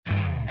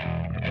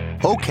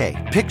Okay,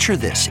 picture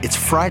this. It's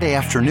Friday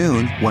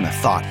afternoon when a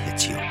thought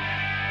hits you.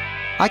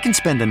 I can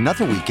spend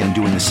another weekend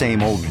doing the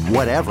same old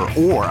whatever,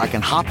 or I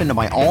can hop into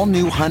my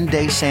all-new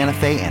Hyundai Santa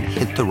Fe and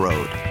hit the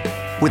road.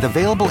 With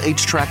available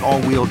H-Track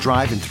all-wheel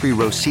drive and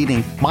 3-row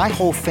seating, my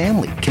whole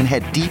family can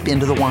head deep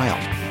into the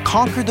wild.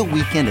 Conquer the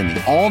weekend in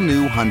the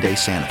all-new Hyundai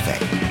Santa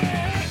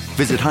Fe.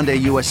 Visit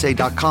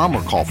HyundaiUSA.com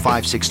or call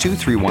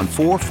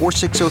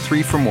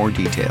 562-314-4603 for more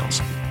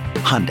details.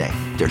 Hyundai,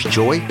 there's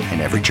joy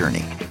in every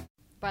journey.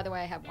 By the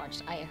way, I have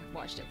watched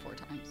it 4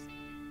 times.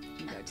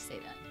 I'm going to say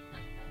that.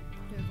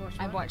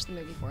 I've watched the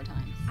movie 4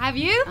 times. Have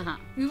you? Uh-huh.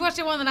 You've watched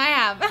it more than I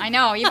have. I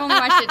know. You've only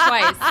watched it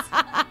twice.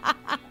 I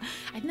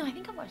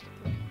think I've watched it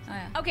 3 times. Oh,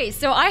 yeah. Okay,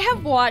 so I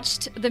have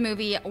watched the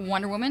movie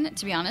Wonder Woman,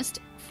 to be honest,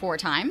 4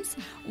 times.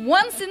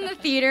 Once in the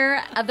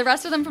theater, the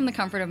rest of them from the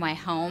comfort of my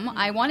home.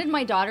 I wanted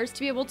my daughters to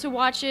be able to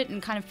watch it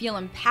and kind of feel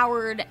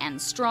empowered and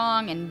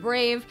strong and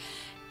brave.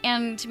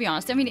 And to be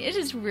honest, I mean, it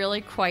is really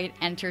quite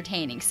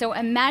entertaining. So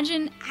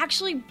imagine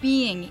actually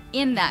being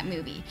in that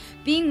movie,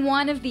 being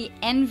one of the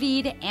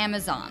envied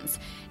Amazons.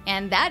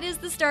 And that is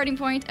the starting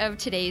point of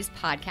today's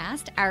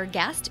podcast. Our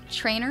guest,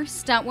 trainer,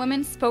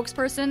 stuntwoman,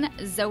 spokesperson,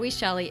 Zoe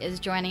Shelley is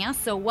joining us.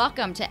 So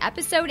welcome to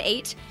episode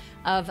 8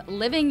 of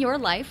Living Your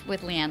Life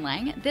with Leanne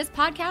Lang. This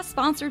podcast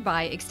sponsored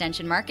by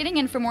Extension Marketing.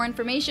 And for more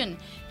information,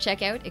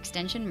 check out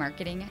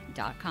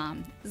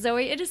extensionmarketing.com.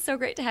 Zoe, it is so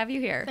great to have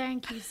you here.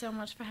 Thank you so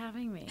much for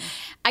having me.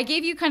 I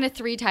gave you kind of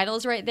 3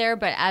 titles right there,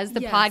 but as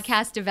the Yes.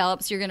 podcast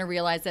develops, you're going to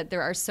realize that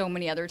there are so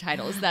many other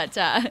titles that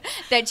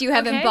that you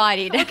have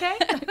embodied. Okay.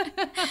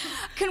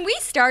 Can we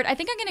start? I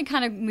think I'm going to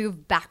kind of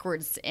move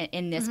backwards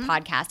in this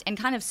podcast and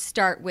kind of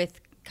start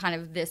with kind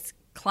of this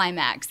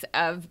climax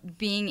of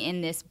being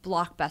in this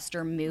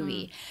blockbuster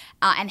movie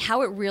and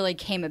how it really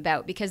came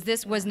about, because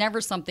this was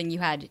never something you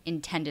had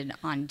intended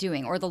on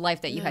doing, or the life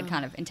that you had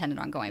kind of intended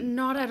on going.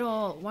 Not at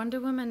all. Wonder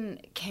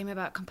Woman came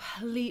about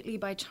completely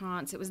by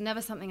chance. It was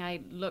never something I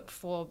looked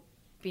for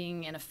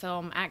being in a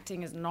film.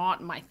 Acting is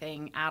not my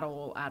thing at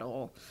all.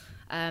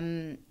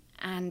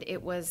 And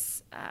it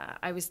was,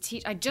 I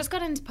just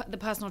got into the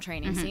personal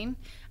training scene,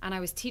 and I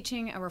was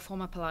teaching a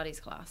reformer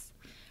Pilates class.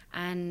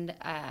 And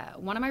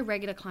one of my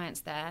regular clients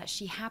there,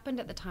 she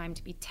happened at the time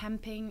to be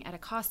temping at a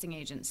casting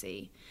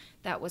agency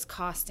that was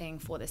casting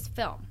for this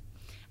film.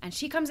 And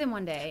she comes in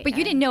one day. But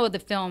you didn't know the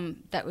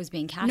film that was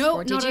being cast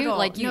for, did not you? At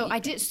all. No, I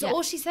did. So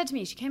all she said to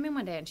me, she came in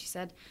one day and she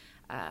said,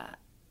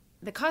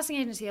 the casting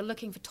agency are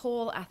looking for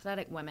tall,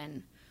 athletic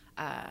women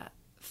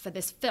for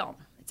this film.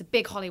 It's a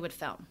big Hollywood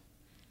film.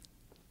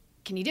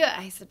 Can you do it?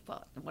 I said,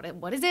 well,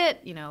 what is it?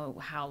 You know,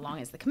 how long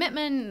is the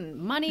commitment?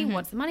 Money?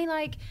 What's the money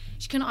like?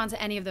 She couldn't answer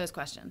any of those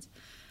questions.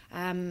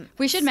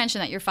 We should mention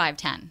that you're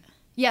 5'10".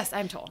 Yes,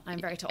 I'm tall. I'm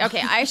very tall.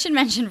 Okay, I should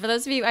mention, for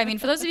those of you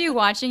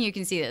watching, you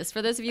can see this.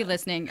 For those of you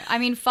listening,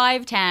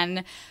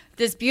 5'10",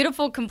 this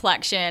beautiful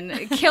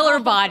complexion, killer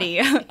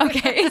body.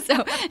 Okay,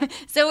 so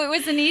it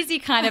was an easy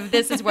kind of,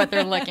 this is what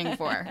they're looking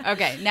for.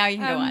 Okay, now you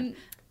can go on.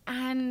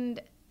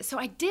 And so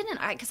I didn't,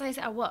 because I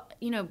said, well,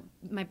 you know,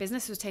 my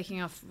business was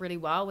taking off really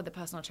well with the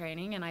personal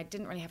training, and I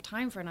didn't really have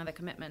time for another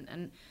commitment,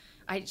 and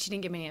she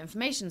didn't give me any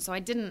information, so I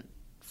didn't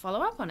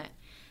follow up on it.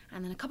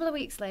 And then a couple of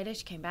weeks later,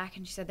 she came back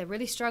and she said, they're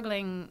really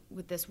struggling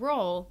with this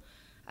role.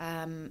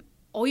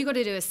 All you got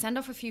to do is send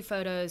off a few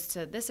photos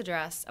to this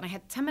address. And I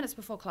had 10 minutes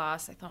before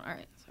class. I thought, all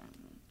right, so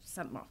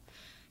sent them off.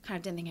 Kind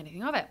of didn't think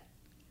anything of it.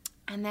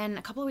 And then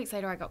a couple of weeks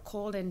later, I got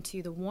called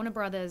into the Warner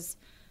Brothers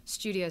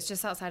studios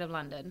just outside of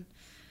London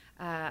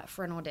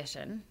for an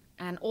audition.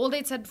 And all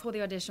they'd said before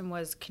the audition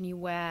was, can you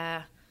wear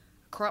a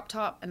crop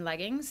top and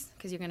leggings?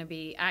 Because you're going to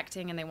be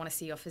acting and they want to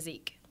see your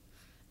physique.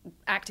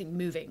 Acting,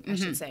 moving, I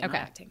should say, not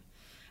acting.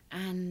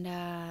 And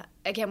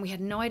again, we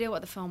had no idea what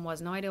the film was,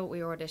 no idea what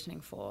we were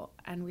auditioning for.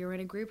 And we were in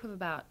a group of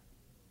about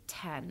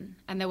 10.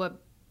 And there were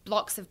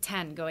blocks of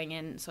 10 going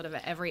in sort of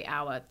every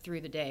hour through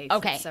the day for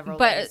several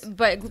days.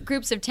 But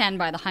groups of 10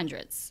 by the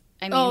hundreds.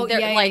 I mean,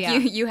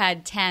 you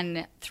had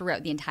 10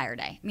 throughout the entire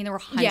day. I mean, there were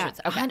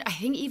hundreds. Yeah, okay. I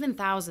think even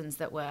thousands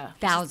that were.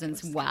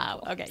 Thousands,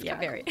 wow. Okay, yeah,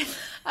 very.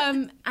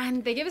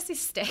 And they gave us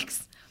these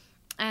sticks.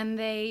 And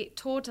they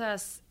taught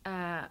us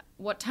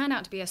what turned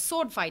out to be a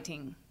sword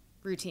fighting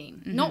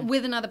routine, not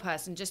with another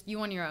person, just you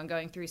on your own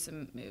going through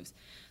some moves.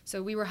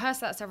 So we rehearsed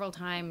that several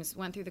times,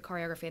 went through the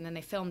choreography, and then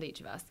they filmed each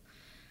of us.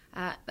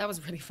 That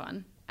was really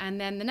fun. And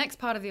then the next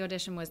part of the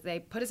audition was they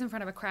put us in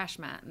front of a crash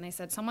mat, and they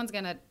said, someone's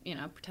going to,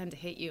 pretend to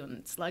hit you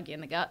and slug you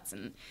in the guts,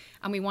 and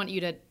we want you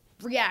to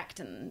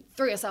react and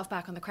throw yourself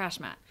back on the crash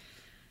mat.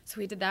 So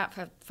we did that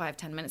for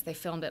 5-10 minutes. They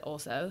filmed it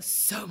also.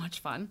 So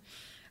much fun.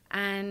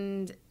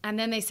 And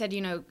then they said,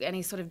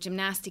 any sort of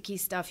gymnastic-y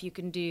stuff, you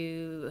can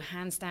do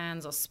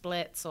handstands or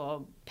splits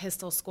or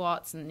pistol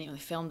squats, and they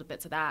filmed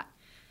bits of that.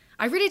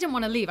 I really didn't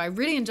want to leave. I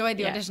really enjoyed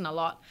the audition a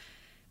lot.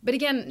 But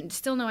again,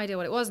 still no idea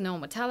what it was. No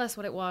one would tell us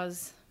what it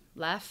was.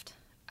 Left.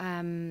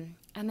 And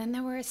then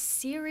there were a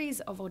series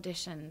of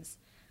auditions.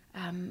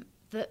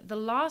 The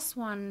last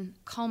one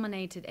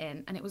culminated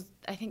in, and it was,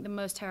 I think, the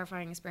most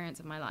terrifying experience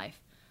of my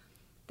life.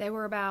 There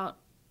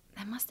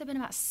must have been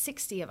about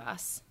 60 of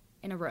us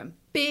in a room,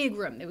 big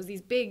room. There was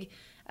these big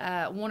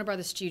Warner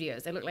Brothers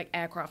studios. They looked like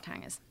aircraft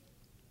hangars.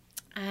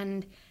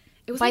 And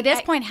it was By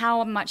this point,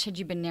 how much had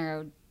you been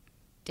narrowed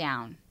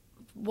down?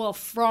 Well,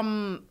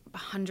 from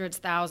hundreds,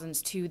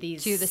 thousands to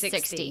these To the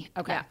 60.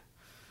 Okay. Yeah.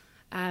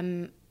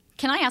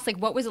 Can I ask, like,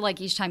 what was it like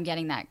each time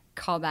getting that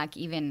callback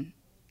even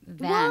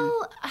then?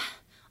 Well,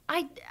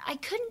 I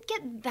couldn't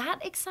get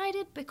that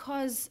excited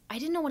because I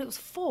didn't know what it was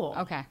for.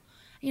 Okay.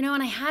 You know,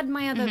 and I had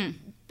my other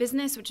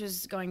business, which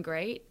was going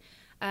great.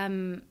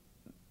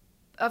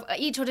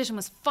 Each audition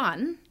was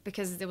fun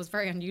because it was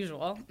very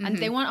unusual. And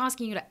they weren't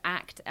asking you to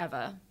act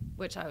ever,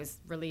 which I was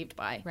relieved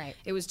by. Right.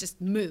 It was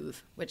just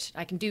move, which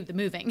I can do the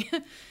moving.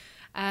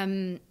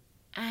 And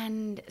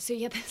so,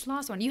 yeah, this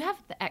last one. You have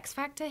the X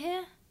Factor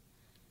here?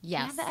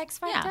 Yes. You have the X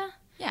Factor?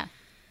 Yeah.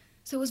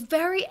 So it was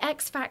very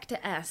X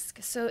Factor-esque.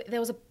 So there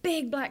was a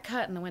big black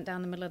curtain that went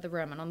down the middle of the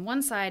room. And on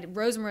one side,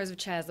 rows and rows of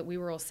chairs that we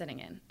were all sitting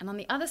in. And on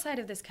the other side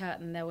of this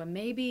curtain, there were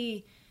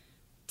maybe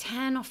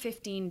 10 or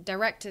 15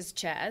 directors'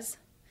 chairs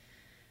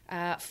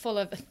full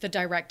of the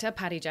director,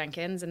 Patty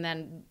Jenkins, and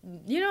then,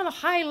 you know, the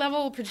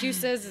high-level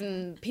producers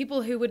and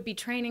people who would be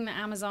training the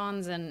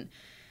Amazons and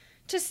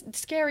just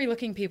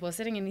scary-looking people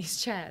sitting in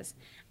these chairs.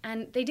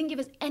 And they didn't give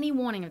us any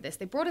warning of this.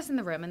 They brought us in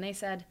the room and they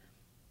said,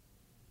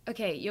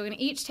 okay, you're going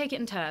to each take it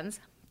in turns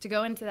to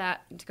go in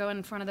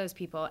front of those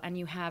people, and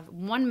you have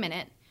 1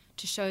 minute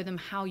to show them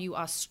how you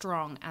are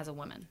strong as a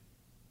woman.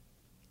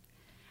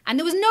 And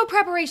there was no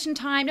preparation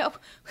time. No,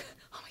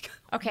 oh my God.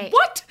 Okay.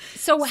 What?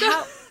 So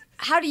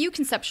how do you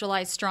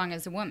conceptualize strong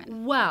as a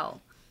woman?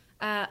 Well,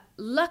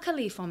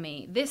 luckily for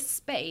me, this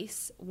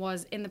space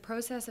was in the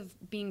process of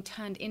being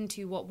turned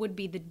into what would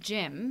be the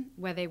gym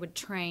where they would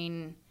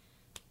train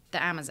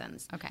the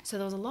Amazons. Okay. So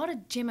there was a lot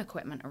of gym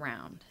equipment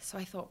around. So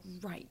I thought,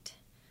 right,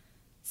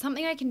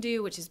 something I can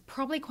do, which is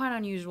probably quite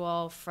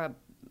unusual for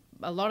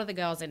a lot of the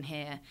girls in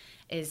here,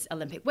 is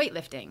Olympic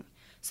weightlifting.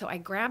 So I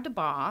grabbed a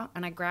bar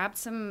and I grabbed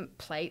some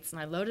plates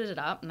and I loaded it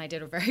up and I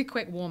did a very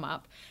quick warm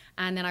up.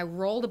 And then I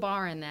rolled a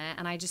bar in there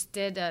and I just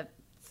did a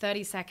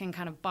 30-second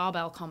kind of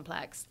barbell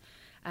complex.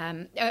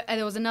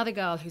 There was another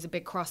girl who's a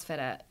big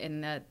CrossFitter in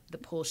the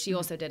pool. She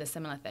also did a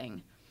similar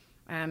thing.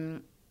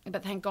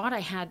 But thank God I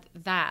had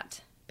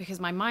that, because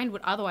my mind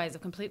would otherwise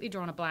have completely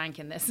drawn a blank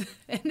in this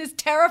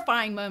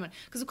terrifying moment.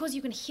 Because, of course,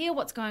 you can hear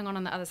what's going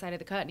on the other side of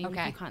the curtain, even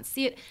if you can't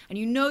see it. And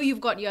you know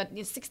you've got your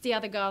 60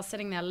 other girls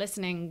sitting there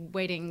listening,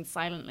 waiting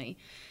silently.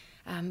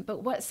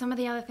 But what some of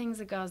the other things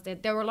the girls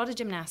did, there were a lot of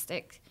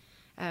gymnastics,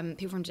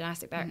 people from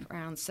gymnastic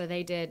backgrounds. So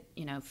they did,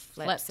 you know,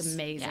 flips.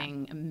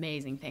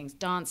 Amazing things.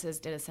 Dancers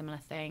did a similar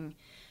thing.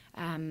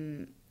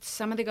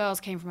 Some of the girls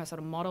came from a sort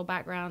of model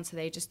background, so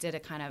they just did a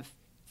kind of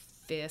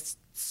fierce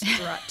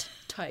strut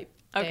type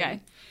thing. Okay.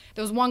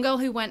 There was one girl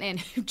who went in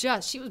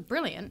she was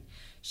brilliant.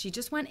 She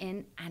just went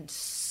in and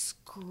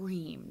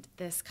screamed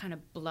this kind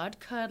of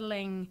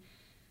blood-curdling,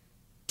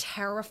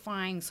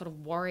 terrifying, sort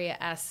of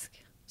warrior-esque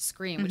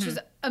scream, which was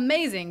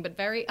amazing, but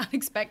very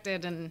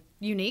unexpected and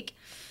unique.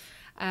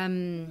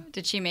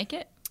 Did she make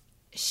it?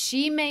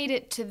 She made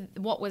it to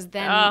what was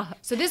then...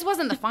 So this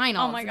wasn't the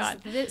final. Oh, my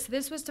God.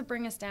 This was to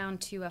bring us down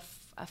to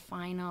a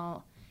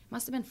final... It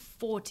must have been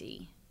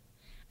 40.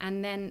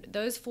 And then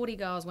those 40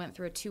 girls went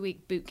through a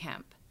 2-week boot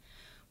camp,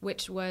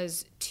 which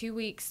was 2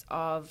 weeks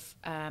of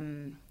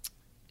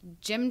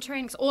gym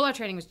training. So all our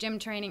training was gym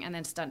training and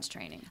then stunts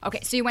training.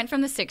 Okay, so you went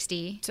from the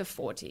 60 to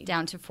 40.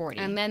 down to 40.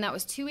 And then that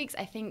was 2 weeks.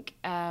 I think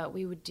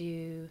we would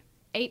do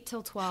 8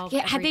 till 12 Yeah,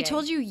 every had they day.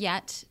 told you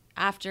yet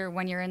after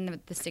when you're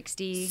in the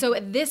 60? So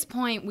at this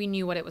point, we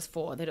knew what it was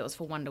for, that it was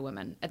for Wonder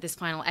Woman at this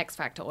final X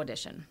Factor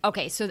audition.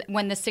 Okay, so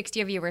when the 60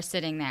 of you were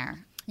sitting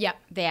there, Yeah.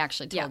 they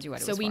actually told you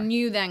what it was So we for.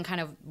 knew then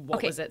kind of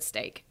what was at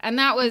stake. And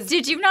that was...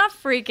 Did you not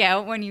freak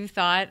out when you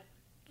thought,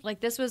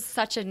 like, this was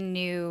such a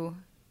new...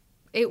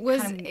 It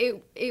was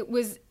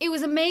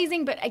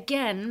amazing, but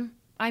again,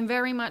 I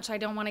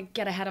don't want to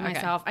get ahead of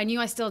myself. I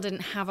knew I still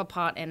didn't have a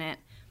part in it.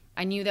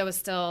 I knew there was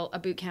still a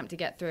boot camp to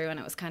get through, and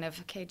it was kind of,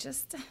 okay,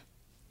 just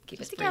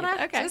keep it together.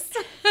 Okay.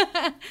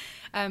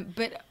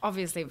 But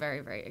obviously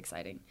very, very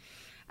exciting.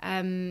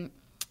 And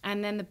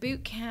then the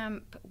boot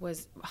camp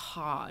was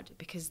hard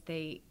because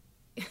they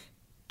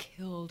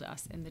killed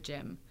us in the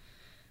gym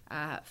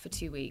for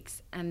 2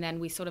 weeks. And then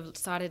we sort of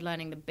started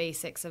learning the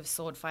basics of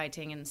sword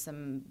fighting and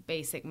some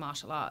basic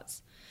martial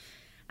arts.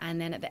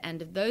 And then at the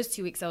end of those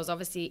 2 weeks, there was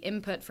obviously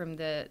input from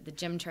the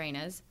gym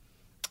trainers.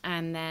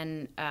 And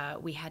then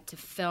we had to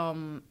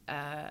film,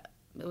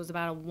 it was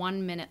about a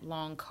 1 minute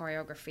long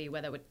choreography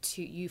where there were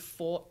you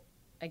fought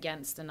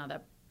against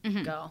another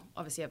girl,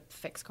 obviously a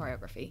fixed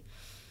choreography.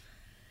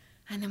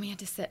 And then we had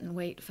to sit and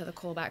wait for the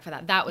callback for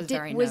that. That was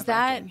very nerve-wracking. Was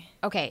that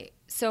okay?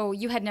 So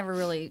you had never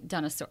really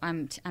done a sword.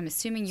 I'm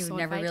assuming you Sword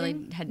never fighting?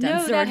 really had done No,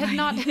 sword that had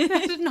fighting.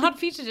 that had not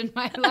featured in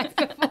my life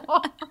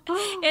before.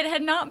 It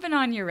had not been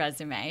on your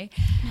resume.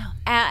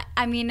 No.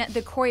 I mean,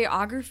 the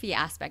choreography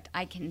aspect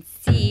I can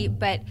see,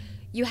 but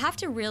you have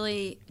to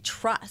really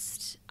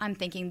trust, I'm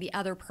thinking, the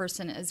other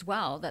person as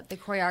well, that the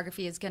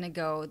choreography is going to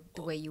go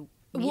the way you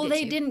need Well, it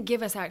they to. didn't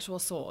give us actual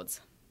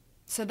swords.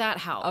 So that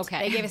helped. Okay.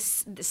 They gave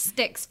us the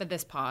sticks for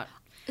this part.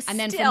 And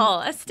then Still,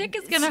 a stick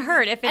is going to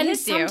hurt if it and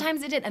hits you.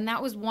 sometimes it did. And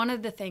that was one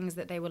of the things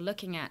that they were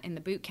looking at in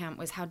the boot camp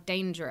was how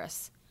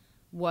dangerous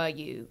were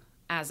you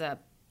as a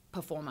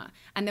performer.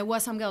 And there were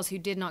some girls who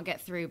did not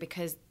get through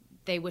because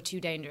they were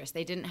too dangerous.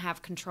 They didn't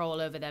have control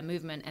over their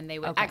movement and they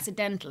would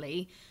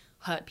accidentally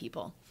hurt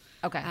people.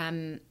 Okay.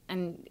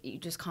 And you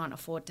just can't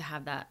afford to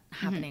have that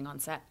happening on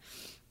set.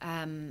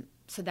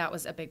 So that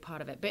was a big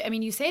part of it. But I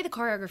mean, you say the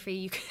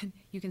choreography,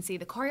 you can see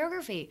the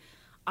choreography.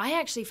 I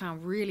actually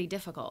found really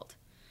difficult.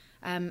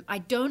 I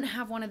don't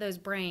have one of those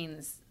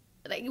brains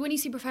like when you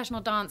see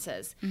professional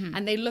dancers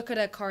and they look at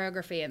a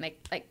choreography and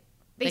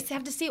they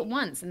have to see it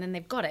once and then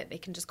they've got it. They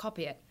can just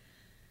copy it.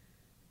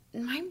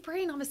 My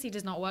brain obviously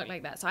does not work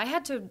like that.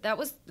 So that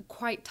was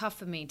quite tough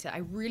for me I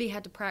really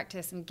had to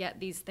practice and get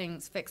these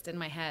things fixed in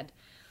my head.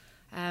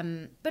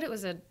 But it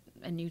was a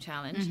new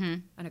challenge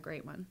and a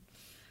great one.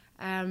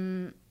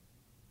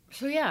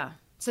 So yeah.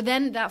 So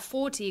then that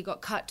 40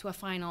 got cut to a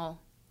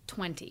final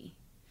 20.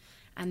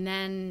 And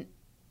then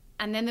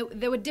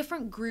there were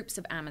different groups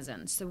of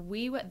Amazons. So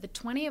the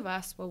 20 of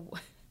us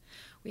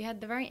we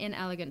had the very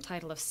inelegant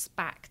title of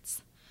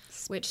SPACs,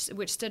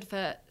 which stood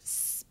for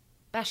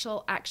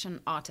Special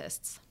Action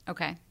Artists.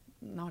 Okay.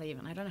 Not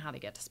even. I don't know how they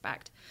get to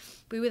SPACed.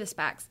 We were the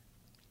SPACs.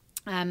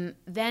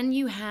 Then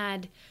you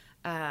had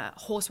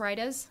horse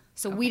riders.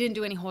 So we didn't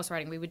do any horse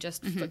riding. We were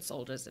just foot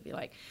soldiers, if you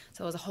like.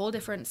 So it was a whole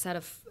different set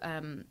of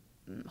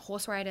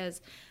horse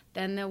riders.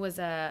 Then there was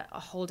a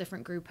whole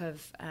different group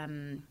of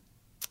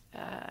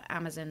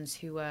Amazons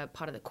who were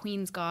part of the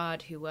Queen's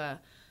Guard, who were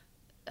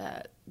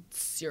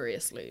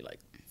seriously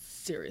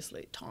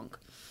tonk.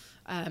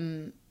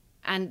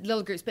 And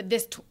little groups, but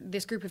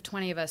this group of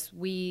 20 of us,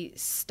 we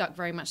stuck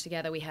very much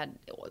together. We had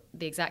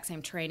the exact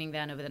same training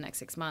then over the next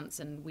 6 months,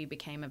 and we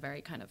became a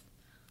very kind of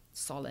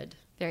solid,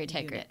 very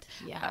tight group.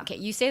 Yeah. Okay,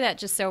 you say that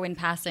just so in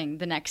passing,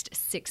 the next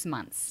 6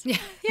 months. Yeah.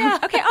 Yeah.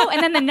 Okay. Oh,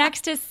 and then the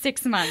next is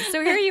 6 months.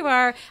 So here you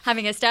are,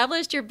 having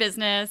established your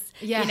business.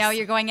 Yes. You know,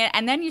 you're going in,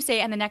 and then you say,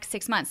 and the next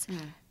 6 months.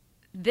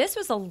 This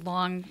was a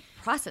long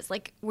process.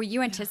 Like, were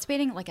you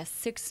anticipating like a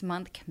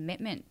 6-month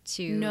commitment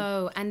to?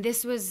 No, and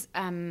this was.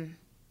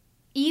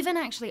 Even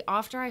actually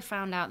after I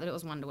found out that it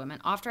was Wonder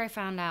Woman, after I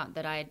found out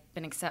that I'd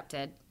been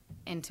accepted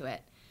into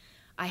it,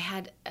 I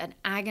had an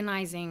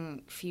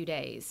agonizing few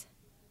days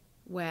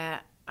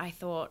where I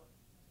thought,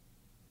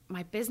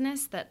 my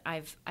business that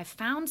I've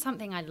found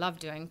something I love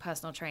doing,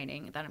 personal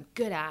training, that I'm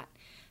good at,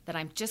 that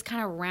I'm just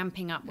kind of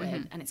ramping up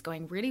with, and it's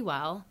going really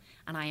well,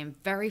 and I am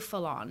very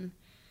full on.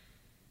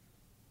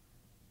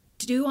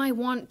 Do I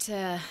want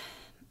to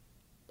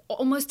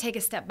almost take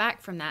a step back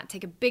from that,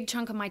 take a big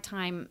chunk of my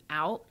time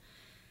out,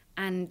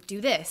 and do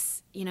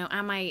this? You know,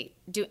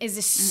 is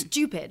this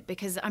stupid?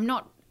 Because I'm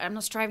not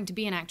striving to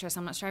be an actress.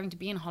 I'm not striving to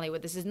be in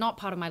Hollywood. This is not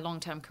part of my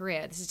long-term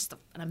career. This is just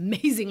an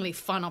amazingly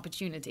fun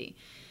opportunity.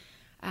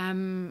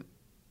 And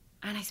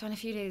I spent a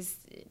few days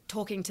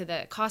talking to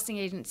the casting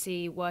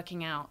agency,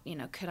 working out, you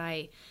know, could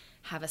I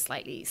have a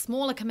slightly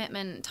smaller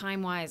commitment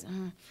time-wise?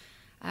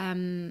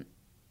 And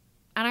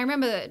I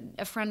remember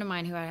a friend of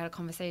mine who I had a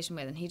conversation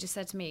with, and he just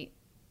said to me,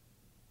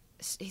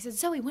 he said,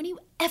 Zoe, when are you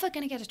ever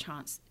going to get a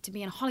chance to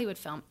be in a Hollywood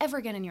film ever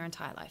again in your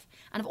entire life?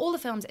 And of all the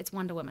films, it's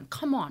Wonder Woman.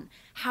 Come on.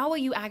 How are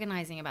you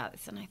agonizing about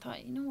this? And I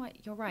thought, you know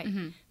what? You're right.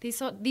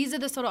 These are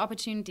the sort of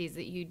opportunities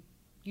that you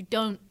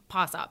don't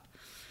pass up.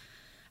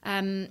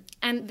 And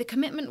the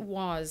commitment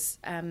was,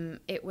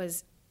 it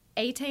was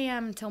 8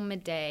 a.m. till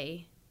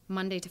midday,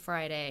 Monday to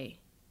Friday,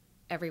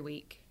 every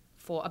week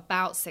for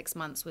about 6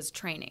 months was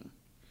training.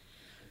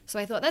 So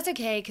I thought, that's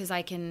okay, because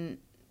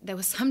there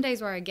were some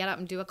days where I'd get up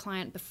and do a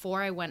client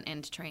before I went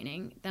into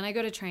training. Then I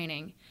go to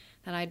training.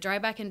 Then I'd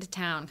drive back into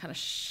town, kind of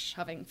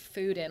shoving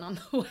food in on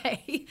the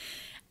way.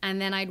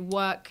 And then I'd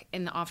work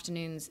in the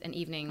afternoons and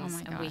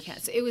evenings and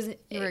weekends. So it was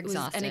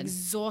an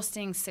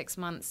exhausting 6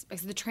 months,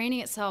 because the training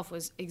itself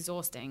was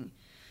exhausting.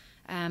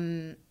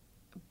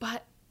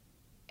 But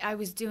I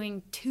was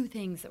doing two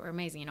things that were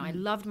amazing. You know, I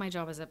loved my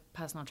job as a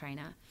personal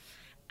trainer.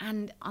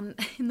 And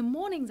in the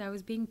mornings, I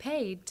was being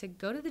paid to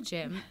go to the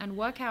gym and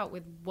work out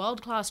with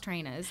world-class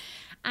trainers,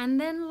 and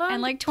then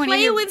learn to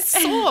play with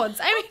swords.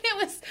 I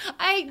mean,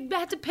 I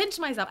had to pinch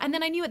myself. And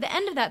then I knew at the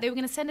end of that, they were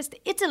going to send us to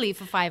Italy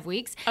for 5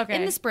 weeks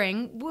in the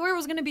spring, where it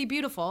was going to be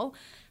beautiful,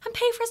 and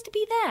pay for us to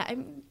be there.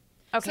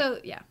 Okay. So,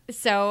 yeah.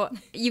 So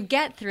you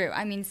get through,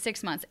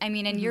 6 months. And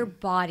your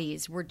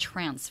bodies were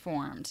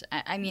transformed.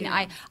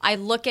 I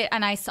look at,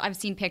 and I've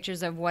seen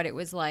pictures of what it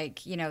was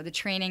like, you know, the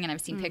training, and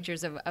I've seen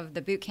pictures of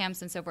the boot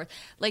camps and so forth.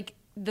 Like,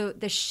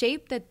 the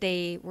shape that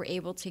they were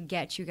able to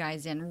get you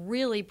guys in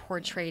really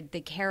portrayed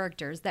the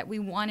characters that we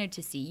wanted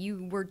to see.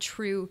 You were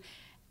true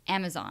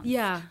Amazons.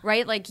 Yeah.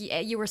 Right? Like,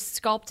 you were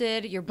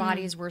sculpted, your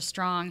bodies were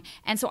strong.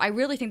 And so I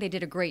really think they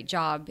did a great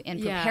job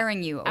in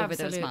preparing you over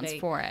those months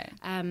for it.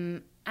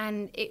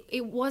 And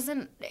it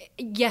wasn't,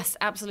 yes,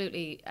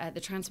 absolutely. The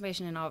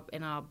transformation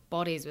in our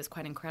bodies was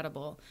quite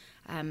incredible.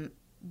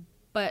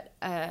 But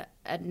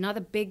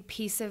another big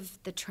piece of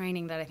the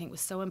training that I think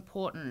was so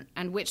important,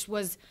 and which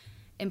was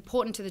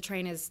important to the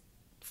trainers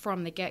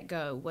from the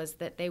get-go was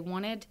that they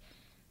wanted,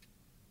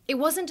 it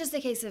wasn't just a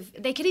case of,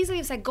 they could easily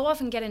have said, go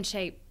off and get in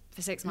shape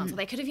for 6 months. Or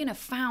they could have,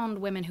 found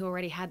women who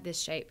already had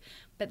this shape.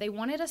 But they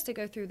wanted us to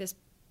go through this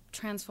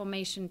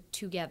transformation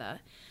together,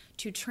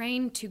 to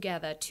train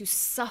together, to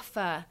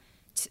suffer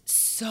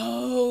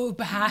so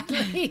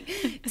badly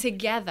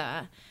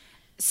together,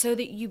 so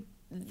that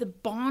the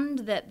bond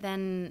that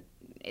then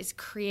is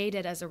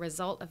created as a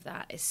result of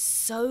that is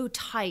so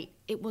tight.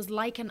 It was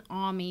like an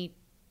army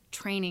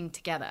training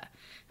together,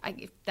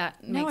 if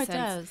that makes sense. No, it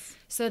does.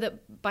 So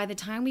that by the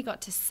time we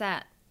got to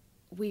set,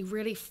 we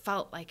really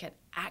felt like an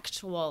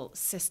actual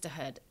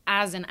sisterhood,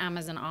 as an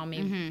Amazon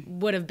army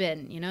would have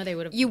been. They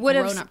would have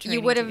grown up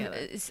training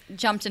together.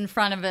 Jumped in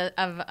front of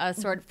a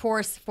sort of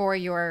force for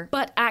your.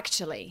 But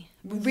actually,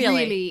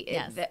 really,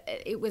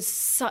 it was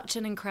such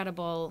an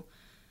incredible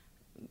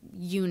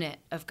unit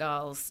of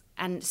girls,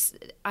 and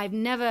I've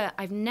never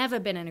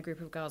been in a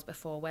group of girls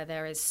before where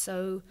there is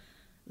so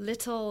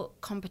little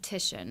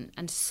competition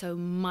and so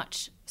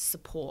much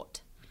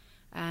support.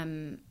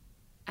 And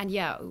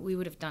yeah, we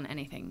would have done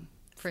anything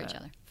for each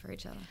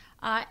other.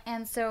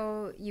 And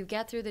so you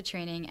get through the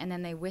training, and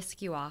then they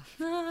whisk you off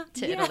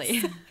to Italy.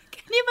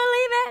 Can you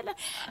believe it?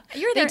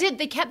 You're there.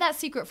 They kept that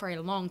secret for a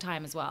long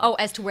time as well. Oh,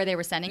 as to where they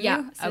were sending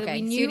you? So okay.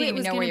 we knew so you didn't it even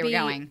was know where you were be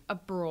going.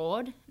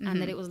 abroad,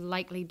 and that it was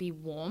likely be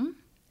warm.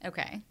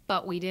 Okay.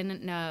 But we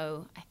didn't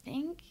know, I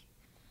think,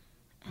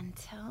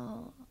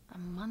 until a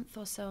month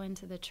or so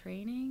into the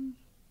training.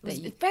 It was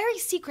very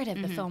secretive,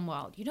 the film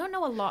world. You don't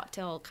know a lot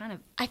till kind of...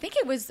 I think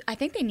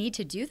they need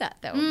to do that,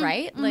 though,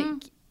 right?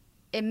 Like,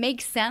 it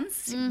makes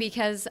sense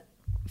because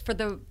for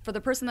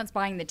the person that's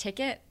buying the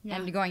ticket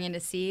and going in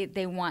to see,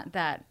 they want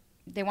that.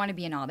 They want to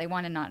be in awe. They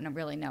want to not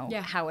really know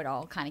how it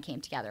all kind of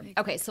came together.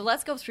 Exactly. Okay, so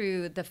let's go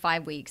through the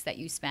 5 weeks that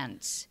you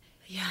spent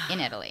in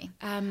Italy.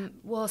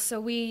 Well,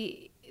 so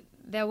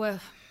there were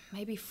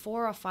maybe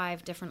 4 or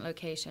 5 different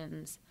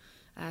locations,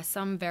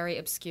 some very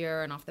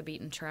obscure and off the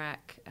beaten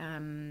track.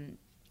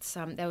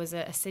 There was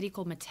a city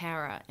called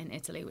Matera in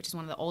Italy, which is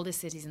one of the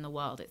oldest cities in the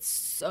world. It's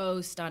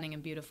so stunning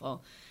and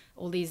beautiful.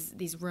 All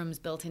these rooms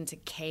built into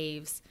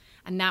caves,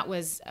 and that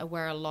was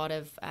where a lot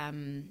of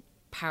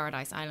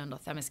Paradise Island or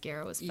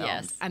Themyscira was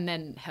filmed, and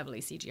then heavily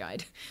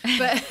CGI'd.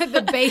 But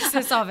the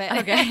basis of it,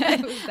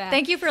 was there.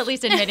 Thank you for at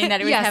least admitting that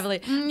it was heavily,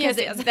 because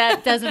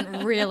that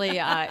doesn't really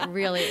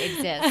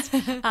exist.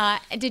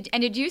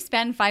 Did you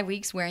spend 5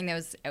 weeks wearing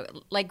those?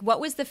 Like, what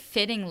was the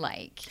fitting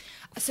like?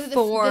 So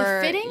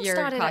the fitting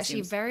started costumes?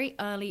 Actually very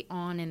early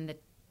on in the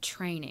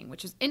training,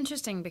 which was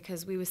interesting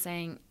because we were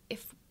saying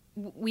if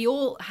we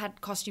all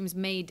had costumes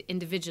made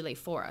individually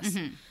for us.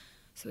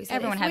 So we said,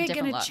 everyone if had we're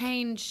different going to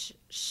change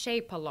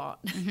shape a lot,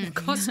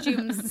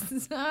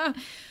 costumes.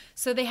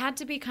 So they had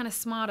to be kind of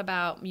smart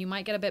about, you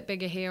might get a bit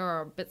bigger here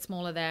or a bit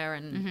smaller there.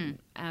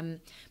 And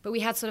but we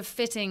had sort of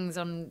fittings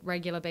on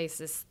regular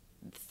basis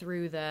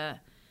through the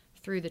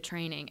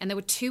training. And there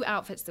were 2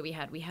 outfits that we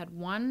had. We had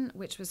one,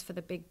 which was for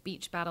the big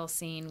beach battle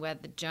scene where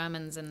the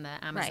Germans and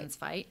the Amazons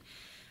fight,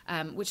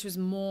 which was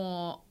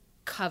more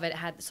covered. It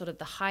had sort of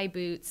the high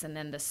boots and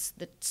then the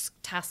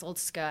tasseled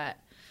skirt,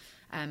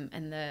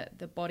 and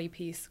the body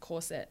piece,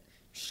 corset,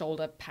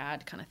 shoulder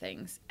pad kind of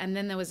things. And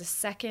then there was a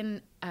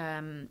second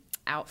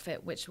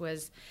outfit, which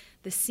was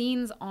the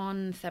scenes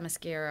on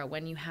Themyscira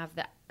when you have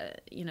the,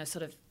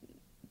 sort of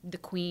the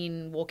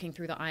queen walking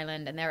through the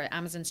island and there are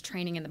Amazons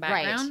training in the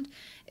background.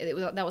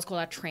 That was called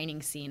our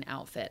training scene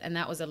outfit. And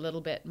that was a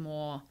little bit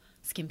more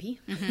skimpy,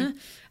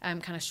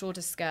 kind of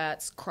shorter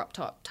skirts, crop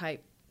top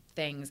type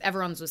things.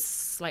 Everyone's was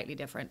slightly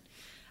different.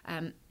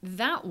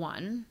 That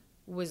one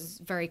was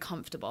very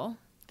comfortable.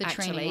 The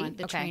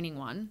training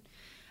one.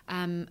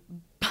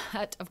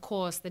 But of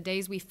course, the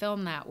days we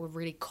filmed that were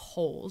really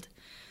cold.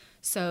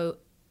 So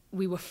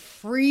we were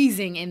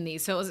freezing in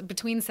these. So it was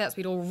between sets,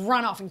 we'd all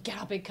run off and get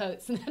our big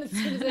coats and then as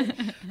soon as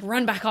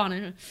run back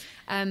on.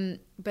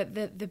 But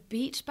the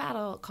beach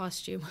battle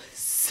costume was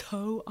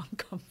so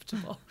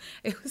uncomfortable.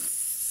 It was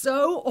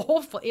so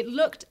awful. It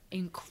looked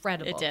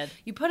incredible. It did.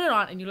 You put it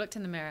on and you looked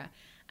in the mirror,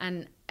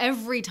 and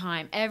every day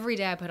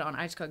I put it on,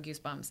 I just got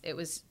goosebumps. I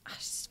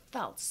just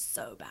felt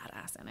so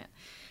badass in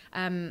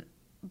it.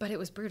 But it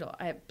was brutal.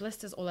 I had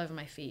blisters all over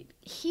my feet.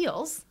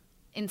 Heels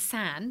in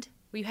sand,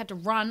 where you had to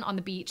run on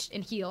the beach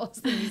in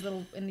heels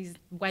in these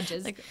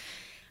wedges.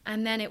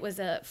 And then it was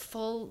a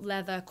full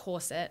leather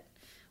corset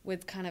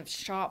with kind of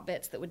sharp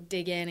bits that would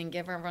dig in and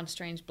give everyone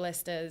strange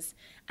blisters.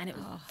 And it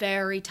was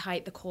very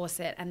tight, the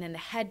corset. And then the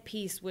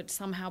headpiece would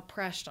somehow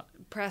pressed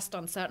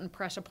on certain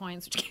pressure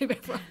points, which gave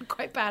everyone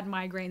quite bad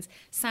migraines.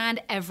 Sand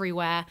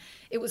everywhere.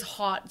 It was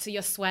hot, so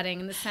you're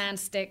sweating, and the sand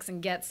sticks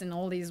and gets in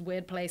all these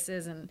weird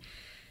places. And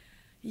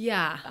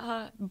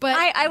yeah, but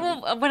I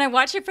will, when I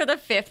watch it for the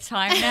 5th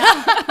time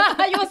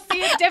now, you'll see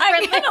it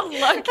differently. I'm gonna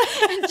look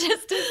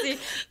just to see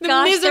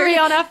the misery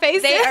on our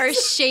faces. They are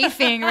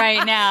chafing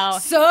right now.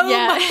 So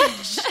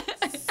much.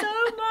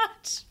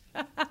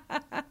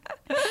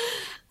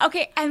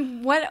 Okay,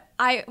 and what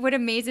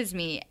amazes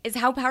me is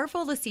how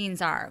powerful the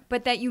scenes are.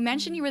 But that you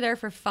mentioned you were there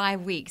for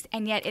 5 weeks,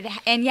 and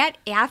yet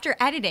after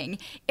editing,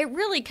 it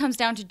really comes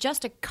down to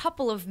just a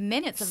couple of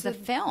minutes of the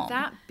film.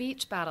 That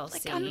beach battle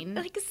scene,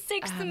 like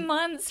 6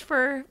 months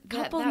for a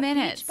couple that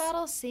minutes. Beach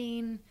battle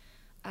scene,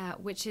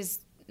 which is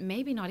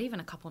maybe not even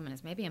a couple of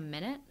minutes, maybe a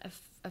minute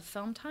of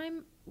film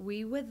time.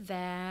 We were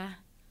there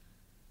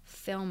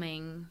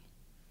filming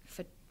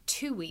for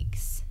 2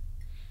 weeks.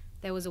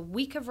 There was a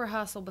week of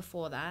rehearsal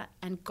before that,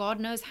 and God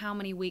knows how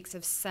many weeks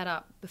of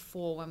setup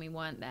before when we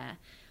weren't there.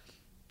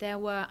 There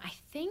were, I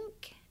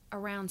think,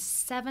 around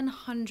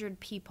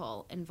 700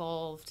 people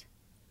involved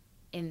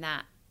in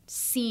that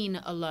scene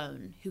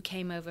alone who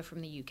came over from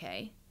the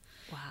UK.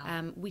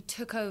 Wow. We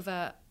took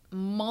over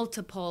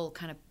multiple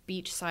kind of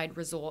beachside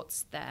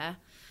resorts there.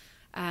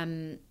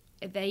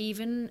 They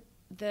even,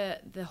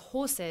 the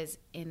horses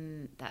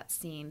in that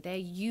scene,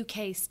 they're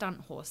UK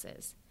stunt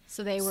horses.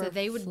 So they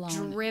were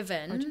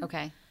driven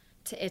okay.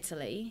 to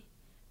Italy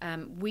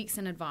weeks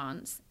in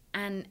advance,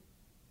 and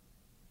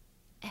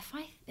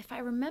if I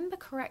remember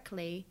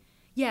correctly,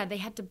 yeah, they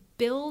had to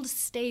build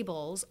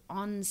stables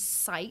on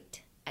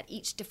site at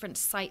each different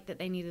site that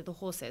they needed the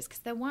horses because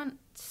there weren't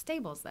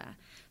stables there.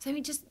 So I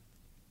mean, just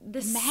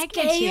the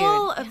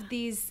scale of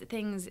these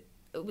things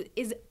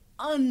is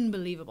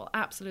unbelievable,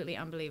 absolutely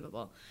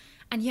unbelievable.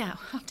 And yeah,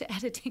 after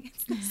editing,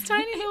 it's this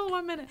tiny little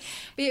 1 minute.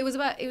 But it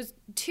was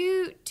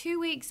two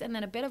weeks and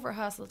then a bit of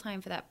rehearsal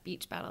time for that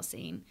beach battle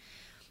scene.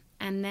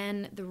 And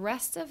then the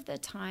rest of the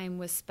time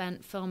was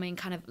spent filming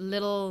kind of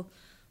little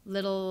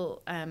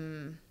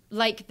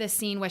like the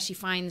scene where she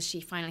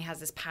finally has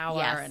this power.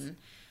 Yes.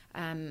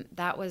 And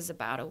that was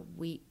about a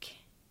week.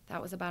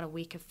 That was about a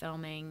week of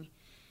filming.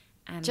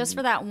 Just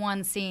for that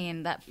one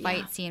scene, that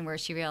fight scene where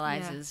she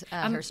realizes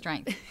her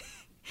strength.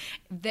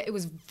 It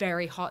was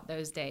very hot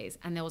those days,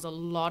 and there was a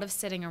lot of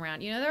sitting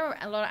around. You know, there were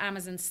a lot of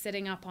Amazons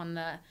sitting up on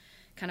the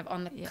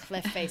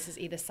cliff faces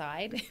either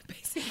side.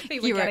 Basically,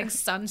 we're getting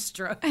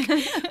sunstroke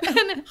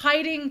and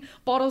hiding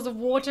bottles of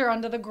water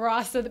under the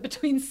grass so that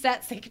between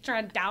sets they could try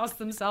and douse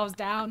themselves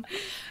down.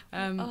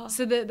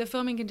 So the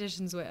filming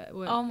conditions were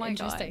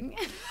interesting.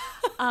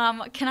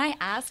 Can I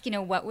ask,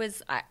 what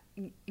was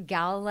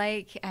Gal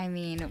like? I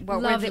mean,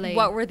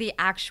 what were the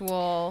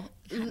actual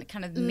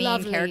kind of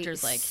main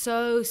characters like?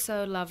 So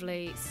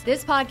lovely.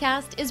 This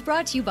podcast is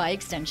brought to you by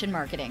Extension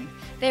Marketing.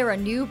 They are a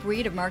new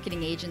breed of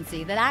marketing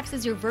agency that acts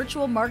as your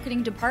virtual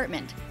marketing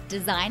department,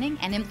 designing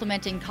and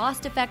implementing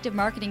cost-effective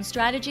marketing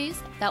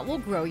strategies that will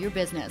grow your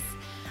business.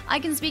 I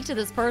can speak to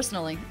this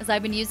personally, as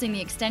I've been using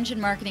the Extension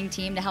Marketing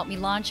team to help me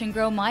launch and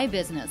grow my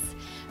business.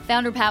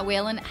 Founder Pat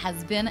Whalen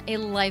has been a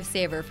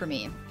lifesaver for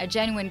me, a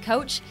genuine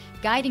coach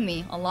guiding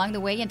me along the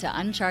way into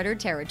uncharted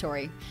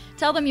territory.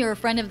 Tell them you're a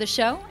friend of the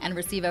show and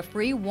receive a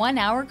free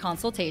 1-hour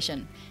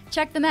consultation.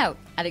 Check them out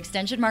at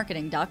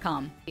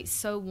extensionmarketing.com. It's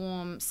so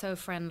warm, so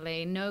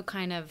friendly, no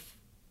kind of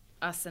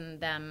us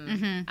and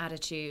them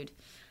attitude.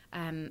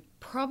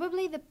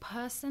 Probably the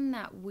person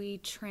that we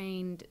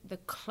trained the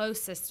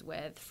closest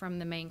with from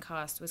the main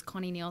cast was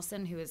Connie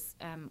Nielsen, who is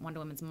Wonder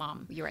Woman's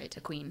mom. You're right.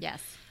 The queen.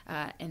 Yes.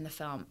 In the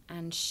film.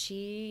 And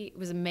she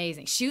was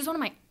amazing. She was one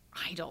of my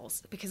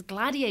idols because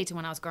Gladiator,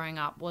 when I was growing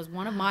up, was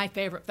one of my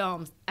favorite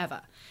films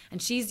ever.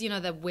 And she's,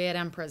 the weird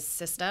emperor's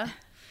sister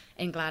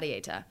in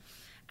Gladiator.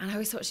 And I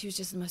always thought she was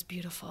just the most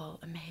beautiful,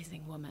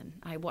 amazing woman.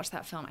 I watched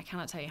that film, I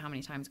cannot tell you how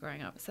many times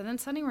growing up. So then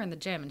suddenly we're in the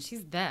gym and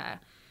she's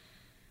there.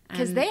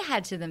 Because they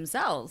had to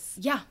themselves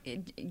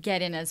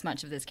get in as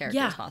much of this character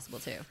as possible,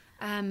 too.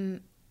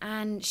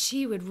 And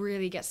she would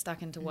really get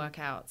stuck into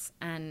workouts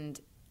and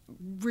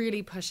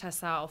really push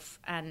herself.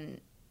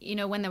 And,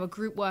 when there were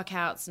group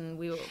workouts and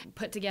we were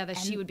put together,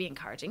 she would be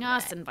encouraging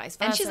us and vice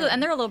versa.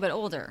 And they're a little bit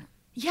older.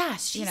 Yeah,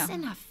 she's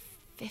in her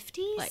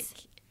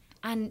 50s.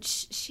 And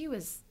she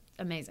was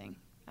amazing.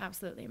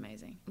 Absolutely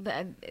amazing.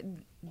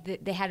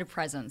 They had a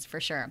presence for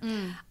sure.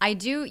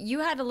 You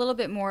had a little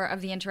bit more of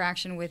the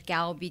interaction with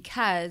Gal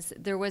because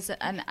there was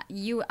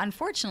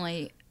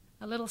unfortunately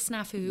a little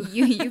snafu.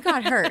 You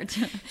got hurt.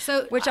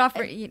 So go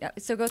through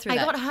that. I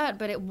got hurt,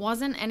 but it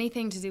wasn't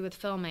anything to do with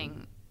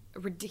filming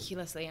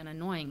ridiculously and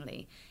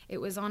annoyingly. It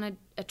was on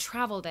a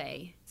travel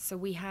day. So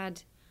we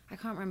had, I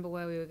can't remember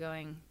where we were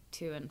going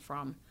to and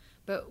from,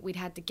 but we'd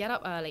had to get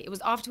up early. It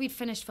was after we'd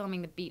finished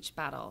filming the beach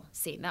battle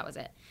scene. That was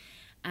it.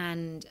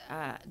 And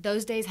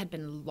those days had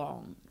been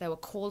long. There were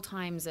call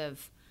times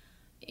of,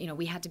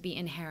 we had to be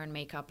in hair and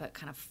makeup at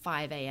kind of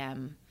 5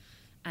 a.m.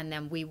 And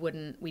then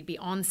we'd be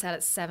on set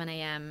at 7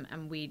 a.m.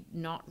 and we'd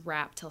not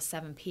wrap till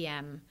 7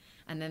 p.m.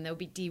 And then there would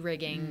be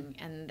de-rigging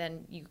and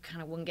then you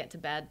kind of wouldn't get to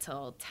bed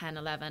till 10,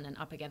 11 and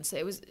up again. So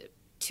it was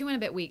 2 and a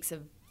bit weeks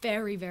of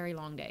very, very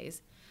long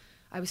days.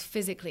 I was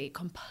physically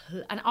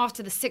and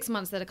after the 6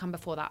 months that had come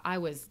before that, I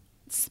was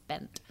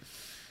spent.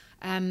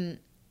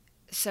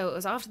 So it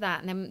was after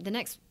that, and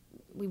then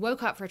we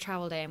woke up for a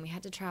travel day, and we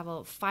had to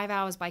travel 5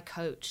 hours by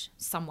coach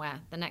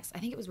somewhere. I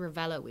think it was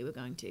Ravello we were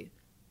going to.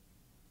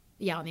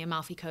 Yeah, on the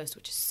Amalfi Coast,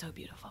 which is so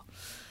beautiful.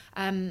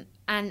 And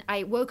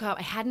I woke up,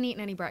 I hadn't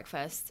eaten any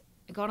breakfast.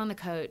 got on the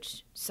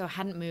coach, so I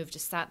hadn't moved,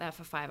 just sat there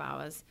for 5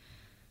 hours.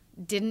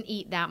 Didn't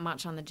eat that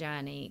much on the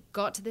journey.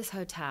 Got to this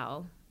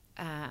hotel,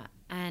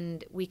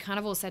 and we kind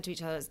of all said to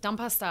each other, let's dump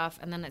our stuff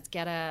and then let's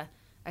get a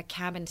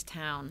cab into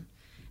town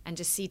and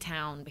just see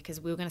town,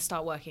 because we were going to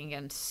start working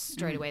again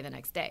straight away the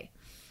next day.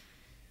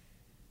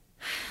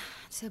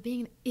 So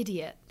being an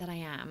idiot that I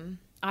am,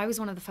 I was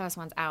one of the first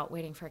ones out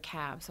waiting for a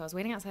cab. So I was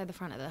waiting outside the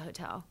front of the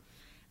hotel.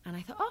 And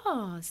I thought,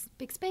 oh, it's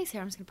big space here.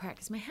 I'm just going to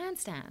practice my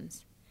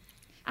handstands.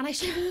 And I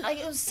shouldn't, like,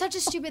 it was such a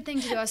stupid thing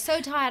to do. I was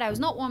so tired. I was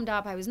not warmed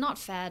up. I was not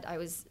fed. I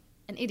was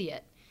an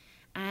idiot.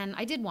 And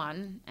I did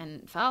one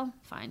and fell,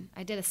 fine.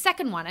 I did a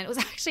second one, and it was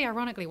actually,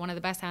 ironically, one of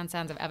the best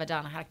handstands I've ever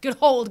done. I had a good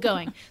hold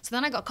going. So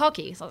then I got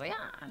cocky. So I was like,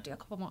 I'll do a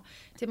couple more.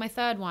 Did my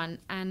third one,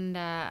 and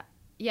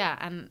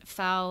and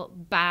fell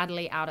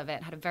badly out of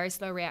it. Had a very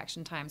slow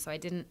reaction time, so I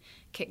didn't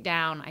kick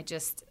down. I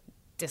just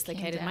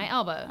dislocated my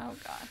elbow. Oh,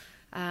 God.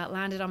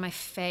 Landed on my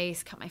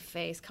face, cut my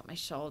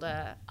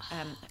shoulder.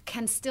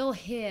 Can still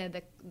hear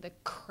the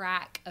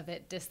crack of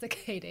it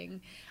dislocating,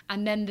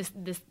 and then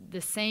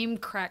the same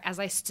crack as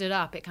I stood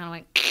up, it kind of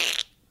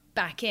went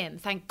back in.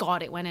 Thank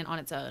God it went in on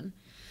its own.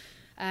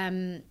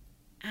 And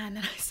then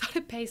I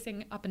started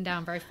pacing up and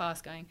down very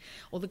fast, going.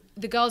 Well,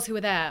 the girls who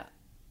were there,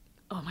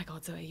 oh my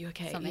God, Zoe, are you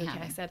okay? Something you okay?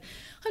 happened. I said,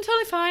 I'm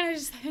totally fine. I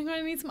just think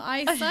I need some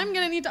ice. I'm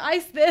gonna need to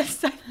ice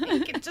this. I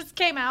think it just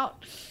came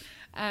out.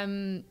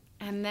 And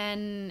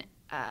then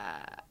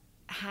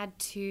had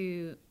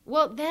to.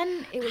 Well,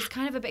 then it was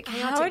kind of a bit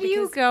chaotic. How do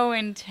you go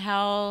and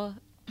tell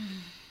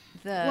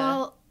the?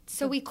 Well,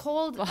 so we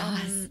called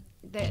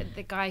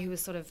the guy who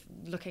was sort of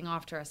looking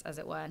after us, as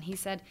it were, and he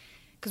said,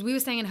 because we were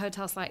staying in a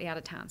hotel slightly out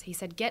of town, so he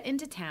said, get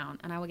into town,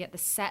 and I will get the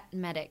set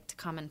medic to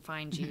come and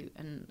find you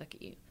and look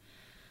at you.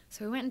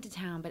 So we went into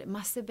town, but it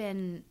must have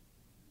been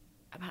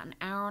about an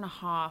hour and a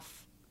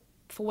half.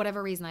 For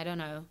whatever reason, I don't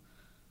know.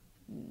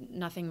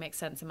 Nothing makes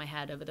sense in my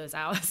head over those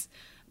hours.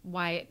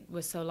 Why it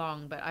was so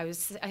long, but I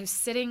was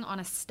sitting on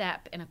a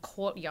step in a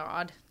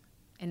courtyard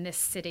in this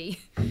city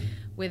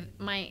with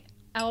my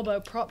elbow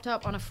propped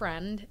up on a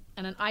friend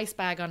and an ice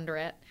bag under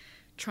it,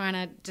 trying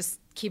to just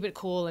keep it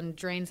cool and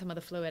drain some of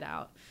the fluid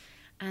out.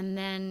 And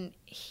then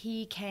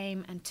he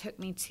came and took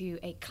me to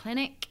a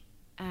clinic,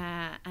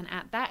 and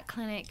at that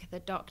clinic the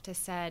doctor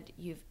said,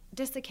 you've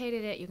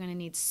dislocated it, you're going to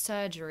need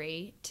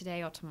surgery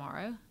today or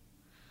tomorrow.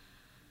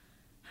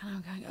 And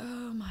I'm going,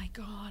 oh my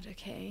God,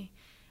 okay.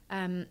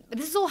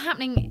 This is all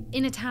happening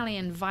in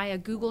Italian via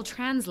Google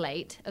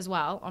Translate as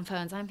well on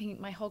phones. I'm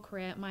thinking my whole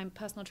career, my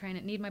personal trainer,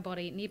 need my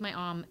body, need my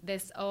arm,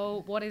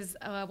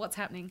 what's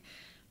happening?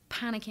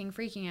 Panicking,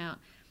 freaking out.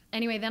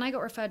 Anyway, then I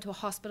got referred to a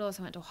hospital,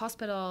 so I went to a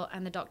hospital,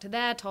 and the doctor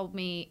there told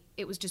me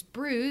it was just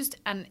bruised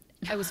and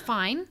I was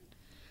fine.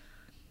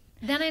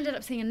 Then I ended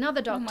up seeing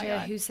another doctor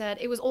who said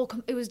it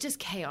was just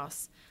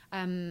chaos.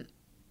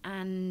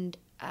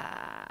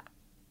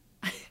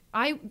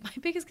 My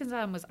biggest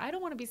concern was, I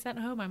don't want to be sent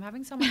home. I'm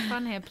having so much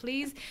fun here.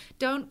 Please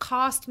don't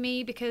cast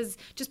me, because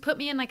just put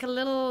me in like a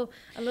little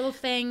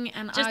thing,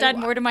 and just add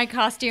more to my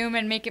costume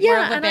and make it more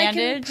of a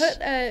bandage.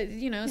 I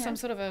can put some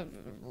sort of a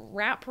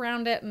wrap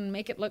around it and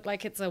make it look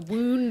like it's a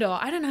wound, or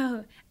I don't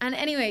know. And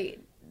anyway,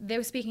 they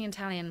were speaking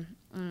Italian.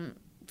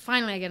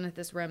 Finally, I get into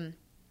this room,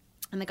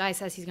 and the guy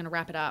says he's going to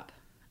wrap it up.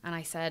 And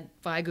I said,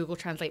 via Google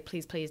Translate,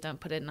 please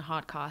don't put it in a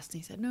hard cast.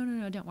 And he said,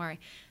 no, don't worry.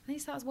 And he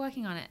starts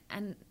working on it,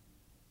 and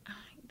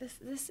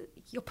This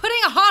you're putting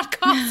a hard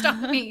cast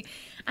on me.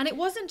 And it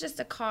wasn't just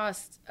a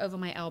cast over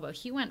my elbow.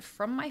 He went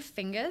from my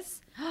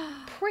fingers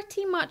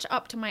pretty much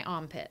up to my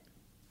armpit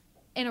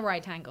in a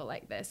right angle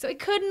like this. So it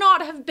could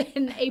not have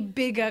been a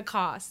bigger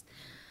cast.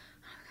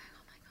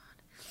 Oh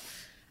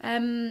my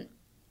God.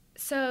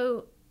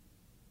 So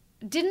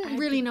didn't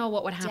really know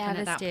what would happen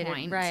at that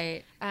point.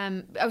 Right.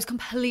 I was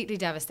completely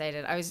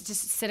devastated. I was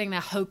just sitting there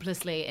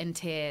hopelessly in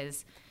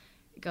tears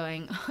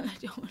going, I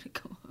don't want to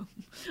go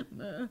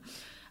home.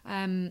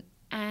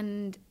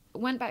 And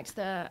went back to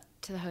the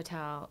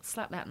hotel,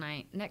 slept that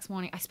night. Next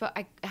morning,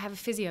 I have a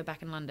physio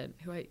back in London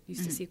who I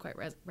used to see quite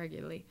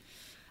regularly.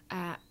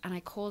 And I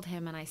called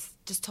him and I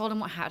just told him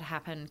what had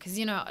happened. Because,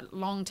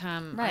 long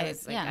term, I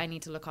was like, I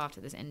need to look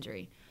after this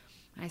injury.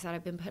 And I said,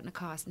 I've been put in a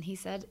cast. And he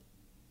said,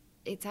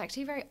 it's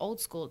actually very old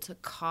school to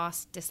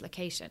cast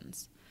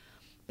dislocations.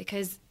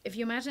 Because if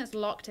you imagine it's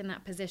locked in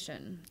that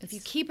position, if you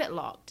keep it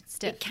locked,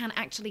 it can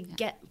actually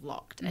get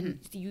locked, and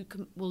you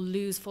will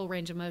lose full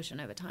range of motion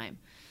over time.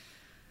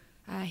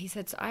 He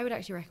said, so I would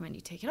actually recommend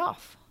you take it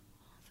off.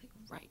 I was like,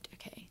 right,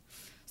 okay.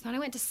 So then I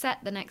went to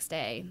set the next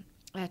day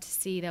to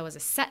see, there was a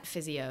set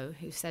physio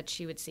who said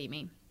she would see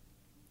me.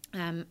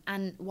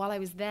 And while I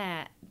was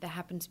there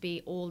happened to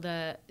be all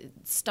the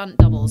stunt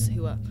doubles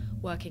who were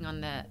working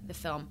on the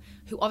film,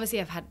 who obviously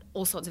have had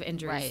all sorts of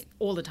injuries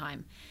all the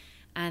time.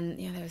 And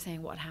they were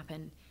saying what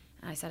happened,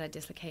 and I said I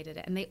dislocated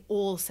it, and they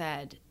all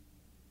said,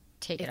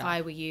 "If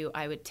I were you,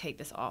 I would take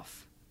this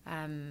off."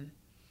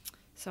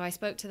 So I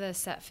spoke to the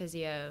set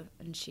physio,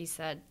 and she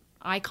said,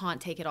 "I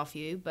can't take it off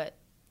you, but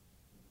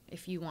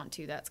if you want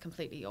to, that's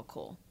completely your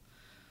call."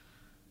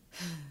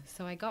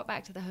 So I got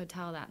back to the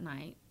hotel that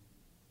night,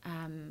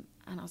 And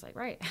I was like,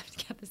 right, I have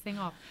to get this thing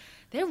off.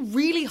 They're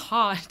really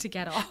hard to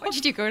get off.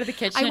 Did you go to the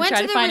kitchen I and went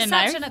try to to the find a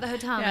knife? reception at the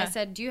hotel and Yeah. I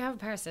said, do you have a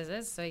pair of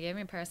scissors? So he gave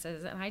me a pair of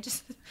scissors and I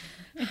just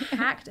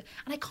hacked.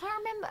 And I can't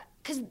remember,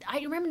 because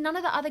I remember none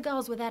of the other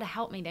girls were there to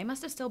help me. They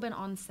must have still been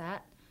on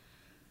set.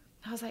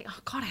 I was like, oh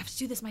God, I have to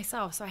do this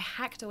myself. So I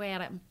hacked away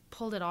at it and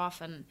pulled it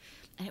off, and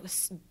it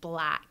was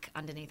black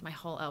underneath my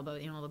whole elbow,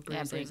 you know, all the bruising.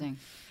 Yeah, bruising.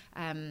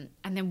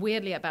 And then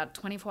weirdly, about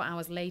 24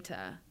 hours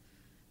later,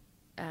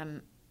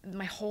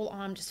 my whole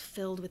arm just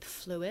filled with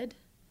fluid.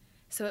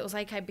 So it was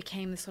like I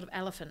became this sort of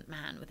elephant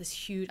man with this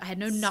huge, I had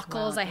no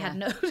knuckles, I had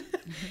no, it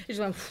just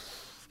went,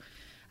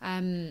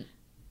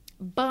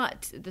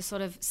 but the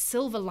sort of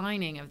silver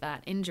lining of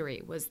that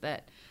injury was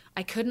that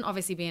I couldn't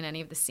obviously be in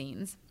any of the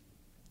scenes.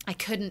 I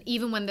couldn't,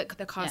 even when the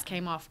cast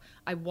came off,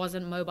 I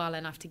wasn't mobile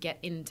enough to get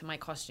into my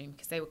costume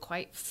because they were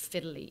quite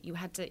fiddly.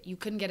 You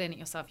couldn't get in it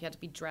yourself. You had to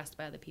be dressed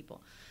by other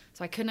people.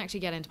 So I couldn't actually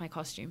get into my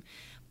costume.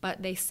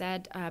 But they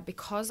said,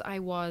 because I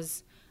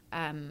was,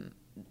 I'm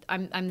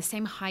the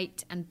same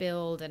height and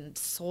build and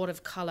sort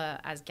of color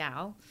as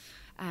Gal,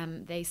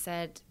 they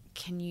said,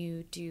 can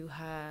you do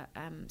her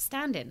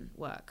stand-in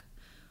work?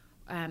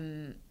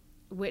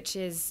 Which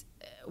is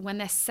when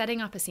they're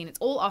setting up a scene, it's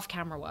all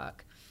off-camera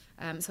work.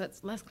 So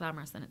it's less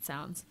glamorous than it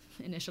sounds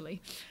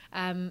initially.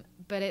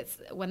 But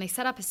it's when they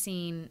set up a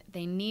scene,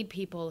 they need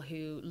people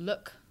who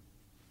look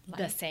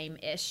the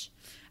same-ish,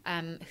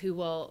 who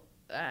will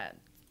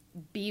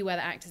be where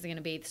the actors are going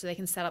to be so they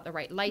can set up the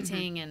right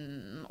lighting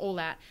and all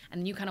that.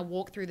 And you kind of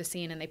walk through the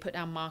scene and they put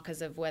down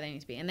markers of where they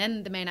need to be. And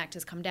then the main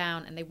actors come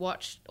down and they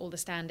watch all the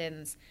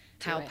stand-ins,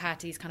 how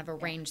Patty's kind of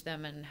arranged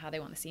them and how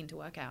they want the scene to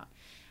work out.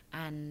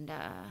 And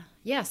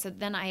so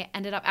then I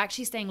ended up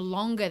actually staying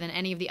longer than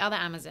any of the other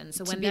Amazons.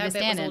 So when their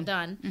bit was all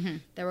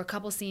done, there were a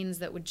couple scenes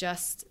that were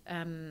just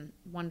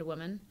Wonder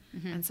Woman.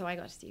 And so I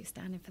got to do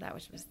stand-in for that,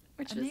 which was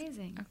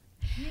amazing.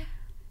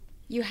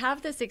 You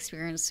have this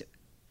experience.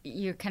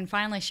 You can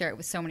finally share it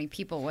with so many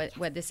people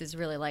what this is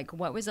really like.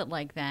 What was it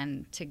like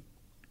then to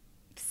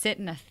sit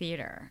in a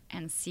theater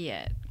and see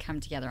it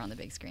come together on the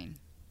big screen?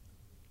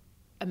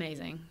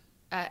 Amazing.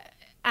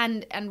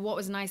 And what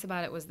was nice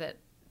about it was that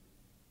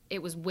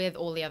it was with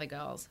all the other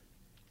girls.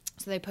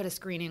 So they put a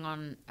screening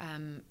on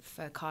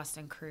for cast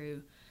and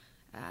crew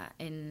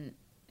in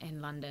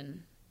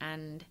London,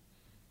 and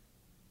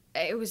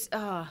it was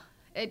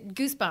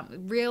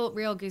goosebump, real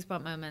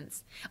goosebump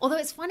moments. Although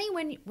it's funny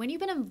when you've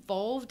been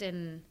involved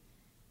in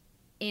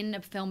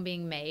a film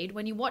being made,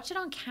 when you watch it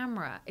on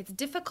camera, it's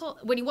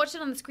difficult. When you watch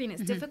it on the screen,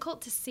 it's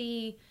difficult to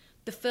see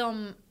the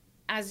film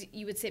as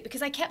you would see it,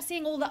 because I kept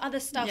seeing all the other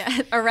stuff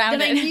around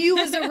that it. I knew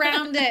was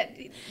around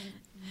it.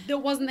 That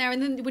wasn't there,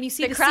 and then when you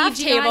see the craft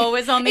CGI, table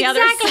was on the other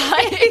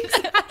side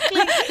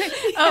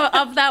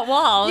of that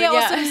wall. Yeah,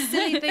 or some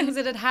silly things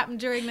that had happened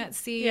during that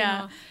scene.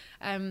 Yeah.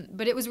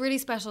 But it was really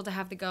special to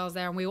have the girls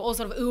there, and we were all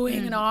sort of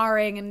oohing and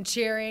ahhing and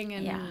cheering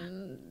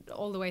and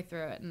all the way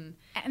through it. And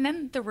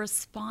then the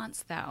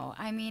response, though,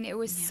 I mean, it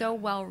was so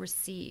well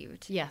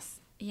received. Yes.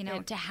 You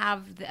know, to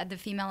have the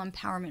female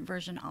empowerment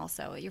version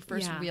also, your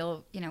first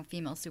real,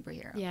 female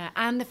superhero. Yeah,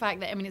 and the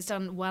fact that, I mean, it's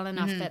done well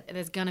enough that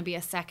there's going to be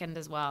a second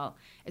as well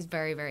is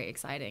very, very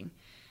exciting.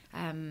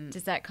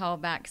 Does that call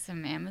back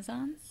some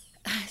Amazons?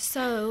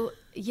 So,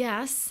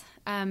 yes.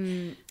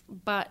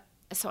 But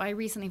so I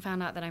recently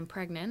found out that I'm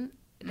pregnant.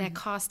 They're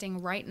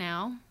casting right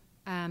now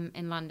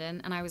in London,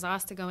 and I was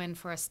asked to go in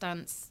for a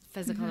stunts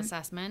physical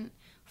assessment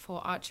for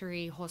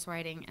archery, horse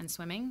riding, and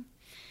swimming.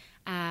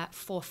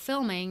 For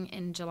filming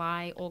in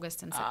July,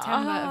 August, and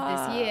September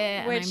of this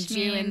year, which and I'm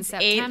due in means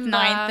September.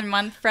 8th, 9th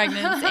month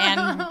pregnant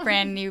and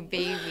brand new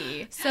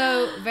baby.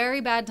 So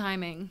very bad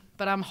timing,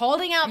 but I'm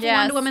holding out for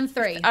Wonder Woman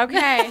 3.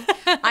 Okay.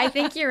 I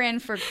think you're in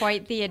for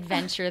quite the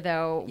adventure,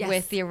 though, Yes.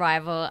 with the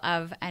arrival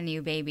of a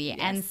new baby. Yes.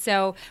 And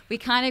so we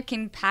kind of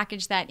can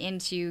package that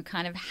into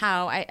kind of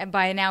how,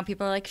 by now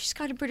people are like, she's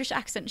got a British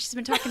accent. She's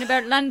been talking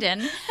about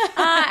London,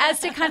 as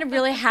to kind of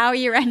really how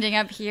you're ending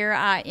up here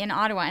in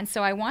Ottawa. And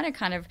so I want to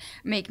kind of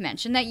make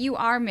mention that you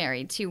are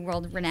married to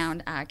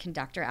world-renowned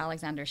conductor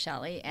Alexander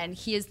Shelley, and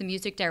he is the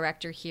music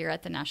director here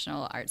at the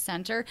National Arts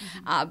Centre,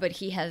 but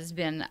he has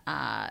been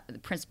the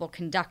principal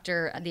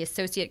conductor, the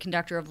associate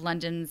conductor of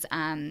London's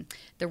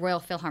the Royal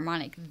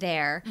Philharmonic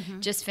there.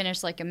 Just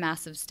finished like a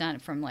massive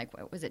stunt from like,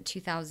 what was it,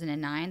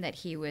 2009, that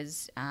he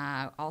was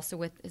also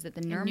with, is it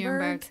the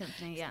Nuremberg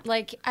Symphony, yeah.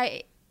 Like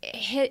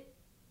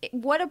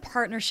what a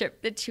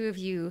partnership the two of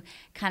you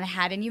kind of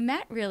had, and you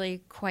met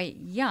really quite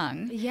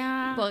young.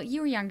 Yeah. Well, you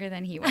were younger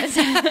than he was.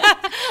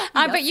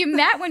 But you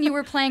met when you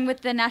were playing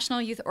with the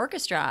National Youth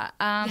Orchestra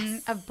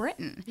of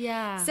Britain.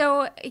 Yeah.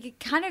 So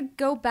kind of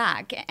go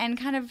back and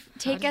kind of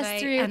take us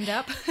through. End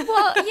up?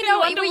 Well, you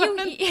know,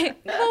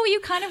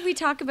 we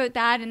talk about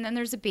that, and then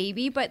there's a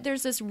baby, but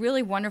there's this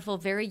really wonderful,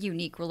 very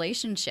unique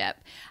relationship,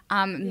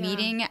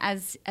 meeting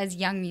as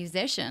young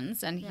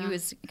musicians, and he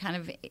was kind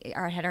of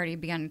had already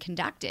begun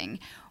conducting.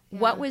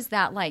 What was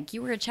that like?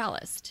 You were a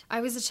cellist. I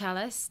was a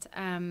cellist,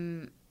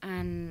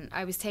 and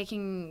I was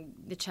taking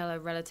the cello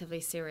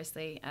relatively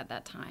seriously at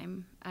that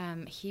time.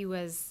 He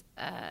was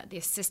the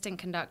assistant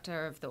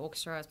conductor of the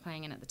orchestra I was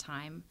playing in at the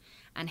time,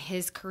 and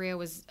his career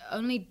was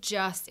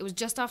it was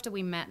just after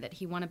we met that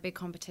he won a big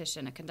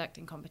competition, a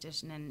conducting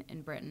competition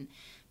in Britain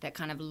that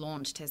kind of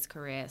launched his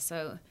career.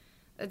 So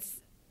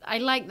I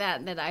like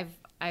that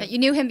That you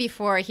knew him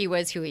before he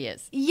was who he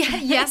is. Yeah,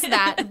 yes,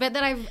 that. But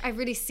that I've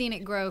really seen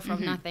it grow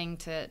from nothing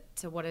to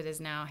what it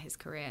is now, his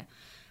career.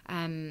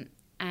 And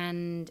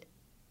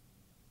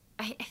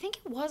I think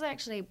it was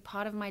actually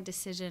part of my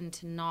decision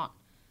to not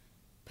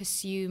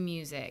pursue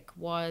music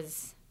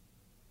was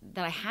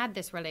that I had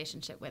this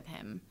relationship with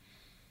him.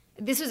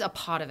 This was a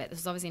part of it. This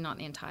was obviously not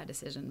the entire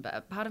decision, but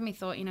a part of me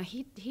thought,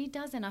 he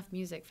does enough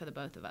music for the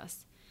both of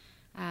us.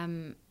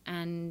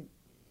 And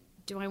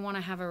do I want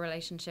to have a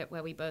relationship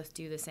where we both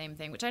do the same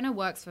thing, which I know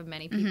works for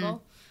many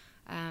people.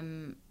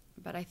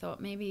 But I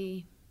thought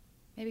maybe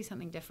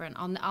something different.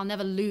 I'll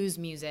never lose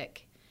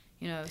music,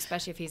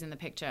 especially if he's in the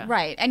picture.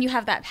 Right. And you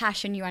have that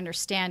passion. You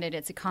understand it.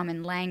 It's a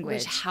common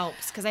language. Which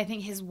helps, because I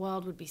think his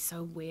world would be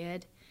so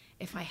weird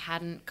if I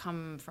hadn't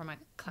come from a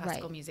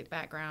classical music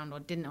background or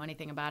didn't know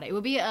anything about it. It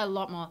would be a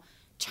lot more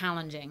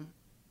challenging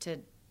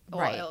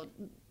or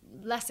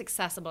less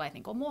accessible, I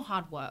think, or more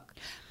hard work.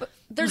 But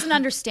there's an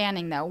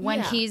understanding, though,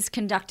 when he's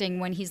conducting,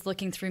 when he's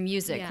looking through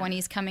music, when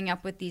he's coming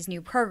up with these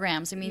new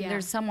programs. I mean,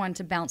 there's someone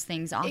to bounce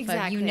things off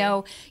of. You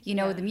know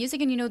the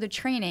music and you know the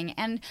training.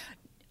 And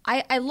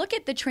I look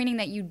at the training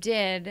that you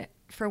did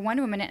for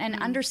Wonder Woman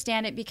and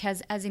understand it,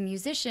 because as a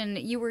musician,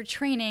 you were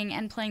training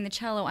and playing the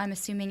cello, I'm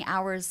assuming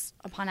hours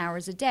upon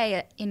hours a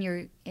day in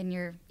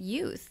your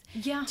youth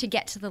to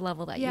get to the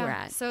level that you were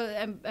at.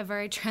 So a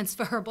very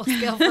transferable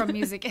skill from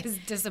music is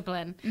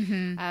discipline.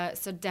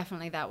 So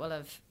definitely that will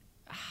have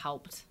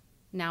helped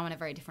now in a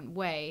very different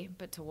way,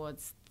 but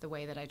towards the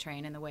way that I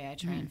train and the way I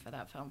train for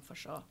that film, for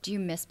sure. Do you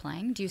miss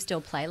playing? Do you still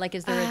play? Like,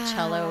 is there a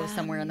cello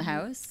somewhere in the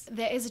house?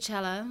 There is a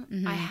cello.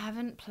 I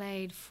haven't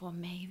played for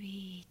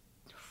maybe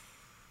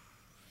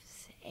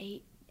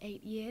 8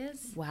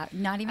 years. Wow,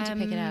 not even to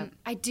pick it up.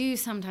 I do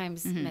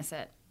sometimes miss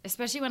it,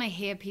 especially when I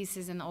hear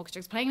pieces in the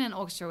orchestra. Playing in an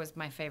orchestra was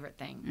my favorite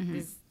thing.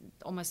 There's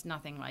almost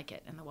nothing like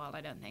it in the world,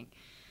 I don't think.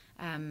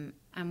 And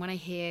when I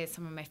hear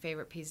some of my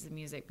favorite pieces of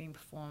music being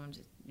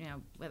performed,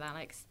 with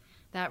Alex,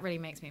 that really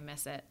makes me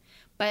miss it.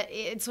 But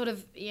it sort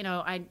of,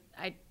 I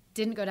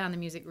didn't go down the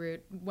music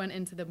route, went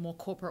into the more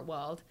corporate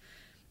world,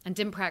 and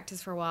didn't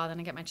practice for a while. Then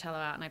I get my cello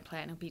out and I play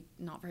it, and it'll be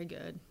not very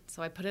good.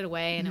 So I put it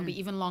away, and it'll be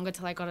even longer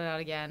till I got it out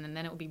again, and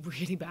then it will be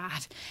really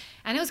bad.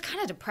 And it was kind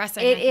of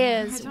depressing. It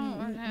is.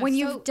 When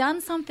you've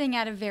done something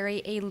at a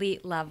very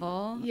elite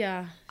level,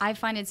 I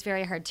find it's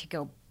very hard to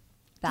go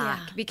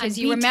back because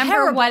you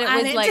remember what it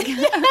was like.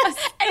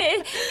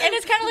 and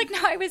it's kind of like,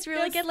 no, I was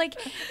really good. Like,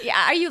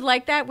 are you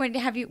like that?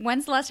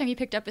 When's the last time you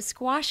picked up a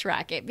squash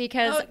racket?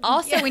 Because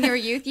in your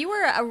youth, you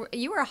were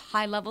a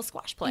high level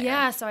squash player.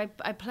 Yeah, so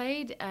I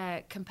played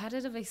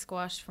competitively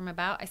squash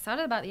I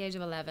started about the age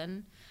of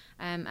 11,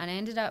 and I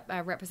ended up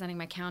representing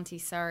my county,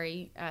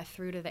 Surrey,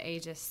 through to the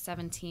age of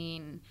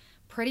 17.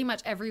 Pretty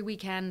much every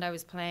weekend I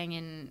was playing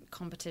in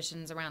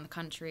competitions around the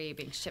country,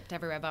 being shipped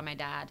everywhere by my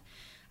dad.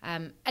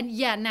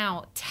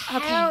 Now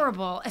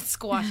terrible at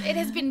squash. It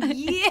has been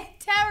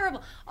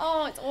terrible.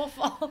 Oh, it's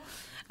awful.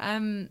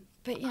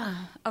 But yeah.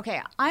 Okay,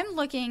 I'm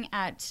looking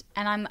at,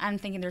 and I'm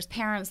thinking there's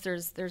parents,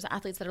 there's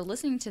athletes that are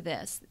listening to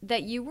this,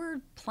 that you were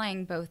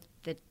playing both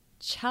the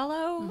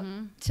cello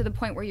to the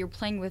point where you're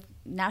playing with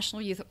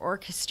national youth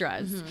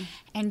orchestras,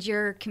 and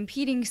you're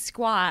competing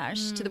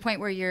squash to the point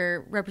where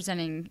you're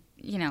representing,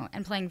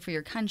 and playing for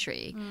your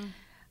country.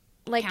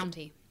 Like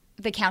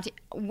the county.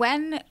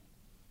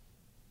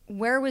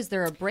 Where was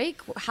there a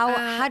break?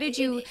 How did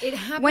you? It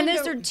happened. When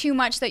is there too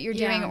much that you're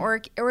doing, or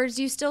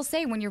do you still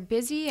say when you're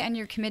busy and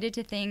you're committed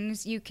to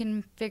things, you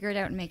can figure it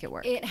out and make it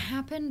work? It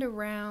happened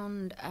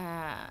around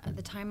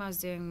the time I was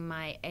doing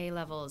my A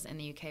levels in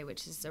the UK,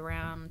 which is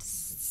around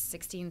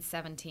 16,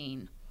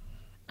 17,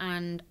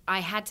 and I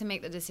had to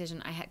make the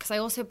decision. Because I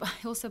also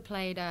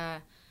played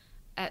at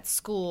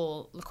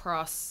school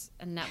lacrosse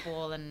and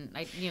netball and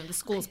the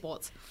school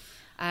sports,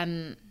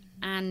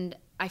 and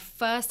I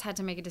first had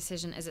to make a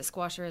decision: is it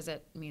squash or is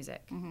it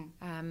music?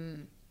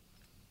 And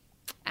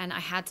I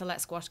had to let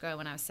squash go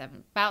when I was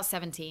about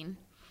 17.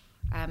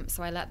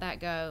 So I let that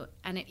go,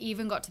 and it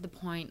even got to the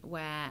point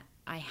where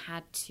I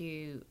had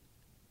to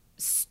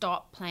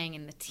stop playing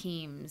in the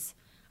teams.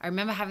 I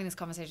remember having this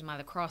conversation with my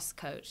lacrosse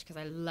coach, because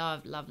I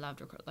loved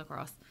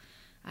lacrosse.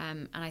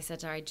 And I said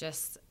to her,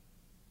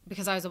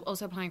 because I was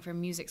also applying for a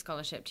music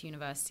scholarship to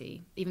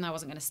university, even though I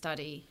wasn't going to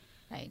study.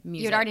 Right.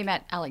 You had already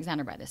met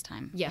Alexandra by this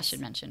time. Yes. I should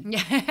mention.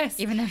 Yes.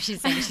 Even though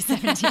she's saying she's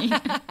 17.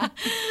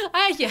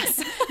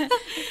 Yes.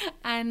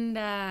 And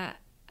I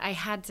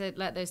had to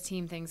let those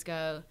team things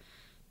go,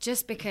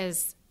 just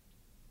because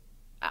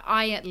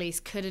I at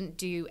least couldn't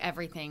do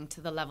everything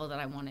to the level that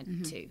I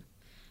wanted to.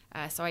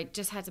 So I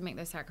just had to make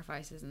those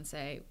sacrifices and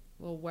say,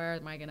 well, where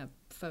am I going to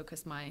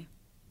focus my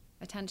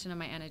attention and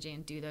my energy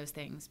and do those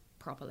things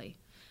properly?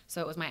 So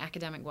it was my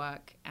academic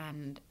work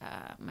and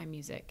my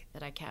music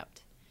that I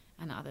kept,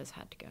 and the others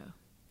had to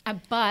go.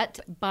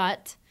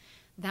 But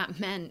that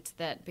meant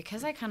that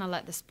because I kind of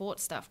let the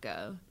sports stuff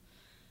go,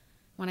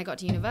 when I got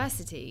to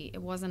university,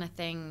 it wasn't a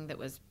thing that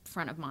was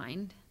front of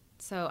mind.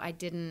 So I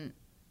didn't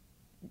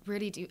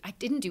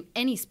do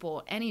any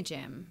sport, any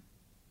gym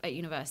at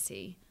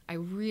university. I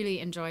really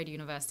enjoyed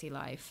university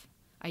life.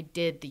 I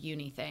did the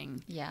uni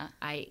thing. Yeah.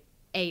 I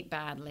ate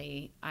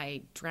badly.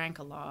 I drank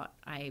a lot.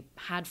 I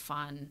had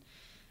fun.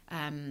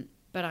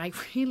 But I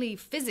really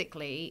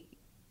physically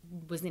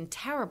was in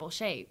terrible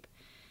shape.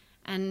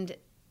 And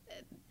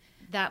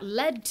that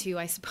led to,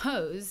 I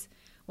suppose,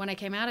 when I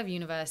came out of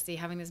university,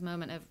 having this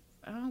moment of,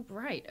 oh,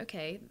 right,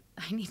 okay,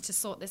 I need to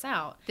sort this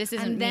out. This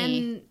isn't and then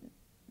me.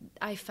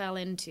 I fell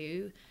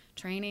into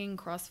training,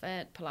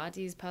 CrossFit,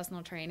 Pilates,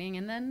 personal training,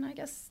 and then I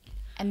guess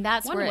And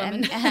that's Wonder where,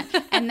 Woman.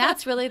 and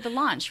that's really the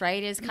launch,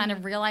 right? Is kind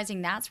of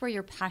realizing that's where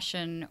your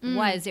passion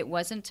was. It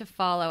wasn't to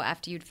follow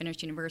after you'd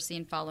finished university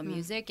and follow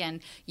music,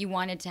 and you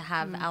wanted to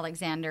have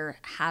Alexander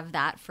have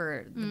that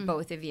for the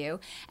both of you.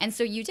 And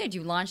so you did.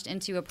 You launched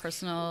into a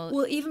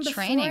personal even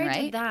training, before I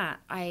right? did that,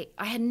 I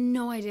had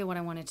no idea what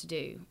I wanted to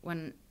do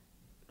when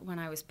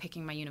I was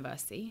picking my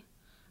university.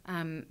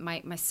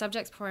 My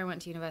subjects before I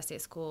went to university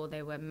at school,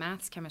 they were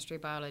maths, chemistry,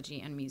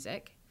 biology, and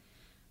music.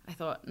 I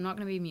thought, I'm not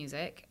going to be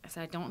music. I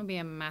said, I don't want to be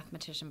a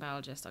mathematician,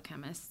 biologist, or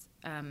chemist.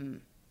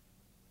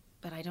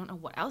 But I don't know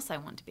what else I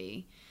want to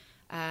be.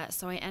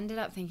 So I ended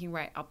up thinking,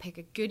 right, I'll pick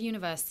a good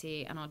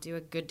university and I'll do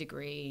a good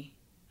degree.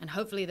 And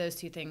hopefully those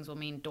two things will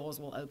mean doors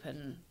will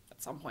open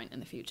at some point in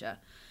the future.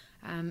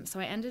 So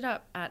I ended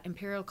up at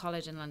Imperial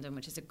College in London,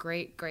 which is a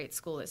great, great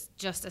school. It's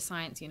just a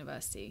science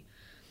university.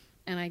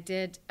 And I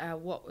did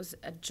what was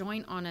a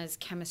joint honors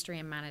chemistry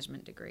and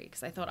management degree,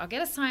 because I thought, I'll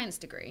get a science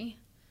degree,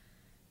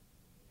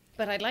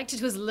 but I'd like to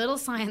do as little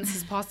science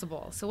as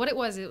possible. So what it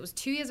was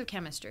 2 years of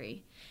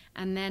chemistry,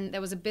 and then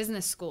there was a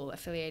business school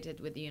affiliated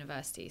with the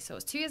university. So it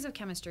was 2 years of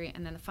chemistry,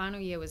 and then the final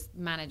year was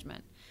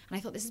management. And I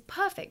thought, this is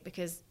perfect,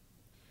 because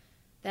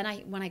then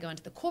when I go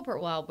into the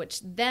corporate world,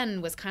 which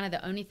then was kind of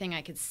the only thing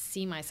I could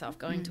see myself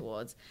going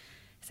towards,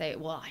 say,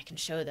 well, I can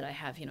show that I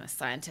have, a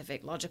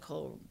scientific,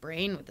 logical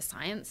brain with the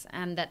science,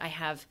 and that I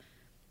have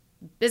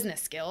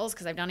business skills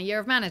because I've done a year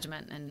of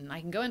management, and I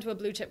can go into a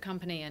blue chip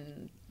company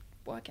and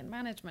work in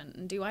management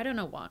and do I don't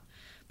know what.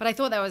 But I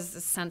thought that was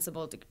a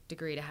sensible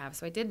degree to have.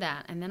 So I did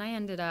that. And then I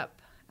ended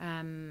up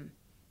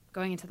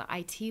going into the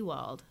IT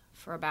world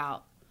for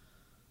about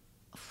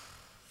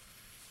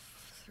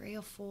 3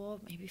 or 4,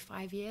 maybe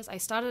 5 years. I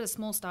started a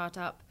small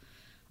startup,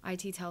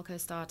 IT telco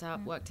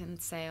startup, worked in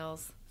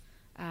sales.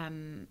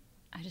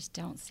 I just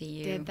don't see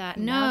you. Did that.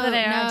 Now that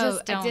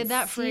I did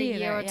that for a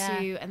year or yeah.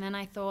 two. And then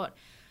I thought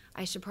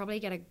I should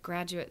probably get a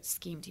graduate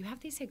scheme. Do you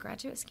have these here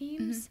graduate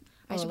schemes?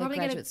 I should probably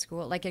graduate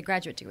school, like a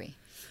graduate degree.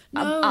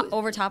 No.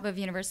 Over top of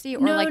university,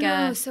 or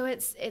No. So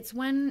it's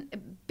when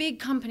big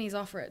companies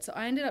offer it. So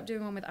I ended up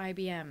doing one with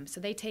IBM. So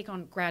they take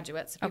on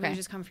graduates, people who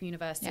just come from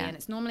university, and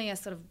it's normally a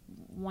sort of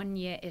 1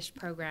 year-ish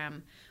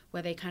program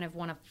where they kind of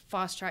want to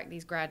fast track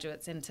these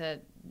graduates into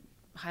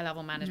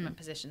high-level management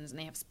positions, and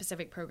they have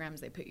specific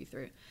programs they put you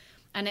through.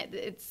 And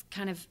it's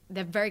kind of,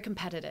 they're very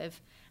competitive,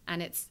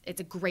 and it's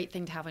a great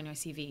thing to have on your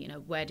CV.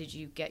 Where did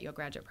you get your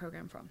graduate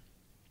program from?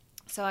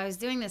 So I was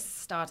doing this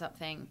startup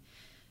thing,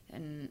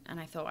 and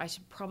I thought I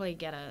should probably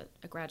get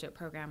a graduate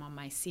program on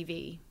my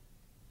CV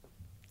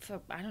for,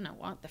 I don't know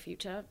what, the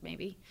future,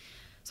 maybe.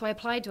 So I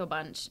applied to a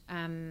bunch,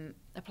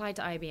 applied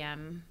to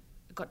IBM,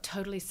 got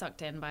totally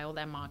sucked in by all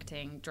their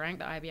marketing, drank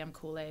the IBM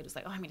Kool-Aid, was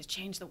like, I'm going to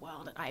change the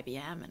world at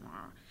IBM, and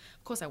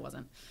of course I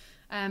wasn't.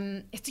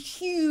 It's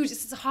huge,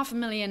 it's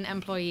 500,000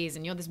 employees,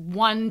 and you're this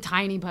one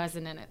tiny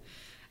person in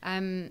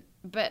it.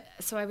 But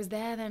so I was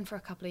there then for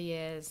a couple of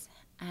years,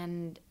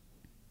 and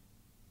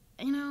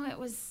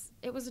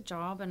it was a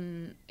job,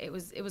 and it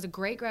was a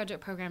great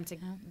graduate program to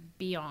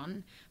be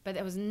on, but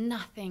there was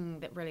nothing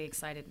that really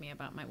excited me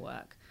about my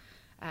work.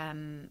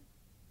 And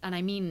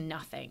I mean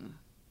nothing.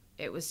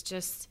 It was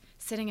just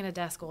sitting at a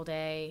desk all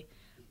day.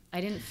 I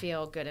didn't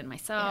feel good in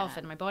myself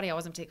and my body. I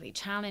wasn't particularly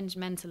challenged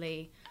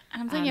mentally.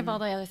 And I'm thinking of all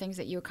the other things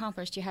that you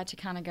accomplished. You had to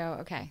kind of go,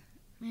 okay.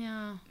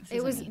 Yeah,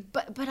 it was,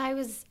 but I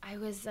was.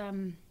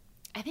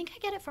 I think I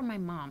get it from my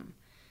mom,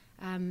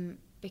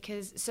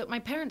 because my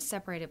parents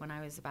separated when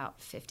I was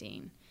about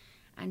 15,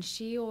 and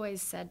she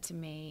always said to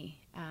me,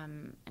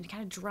 and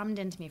kind of drummed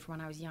into me from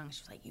when I was young.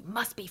 She was like, "You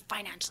must be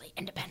financially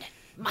independent.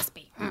 Must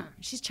be."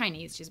 She's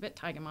Chinese. She's a bit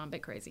tiger mom, a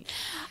bit crazy.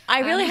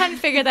 I really hadn't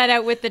figured that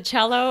out with the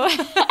cello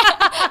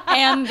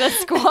and the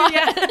squash.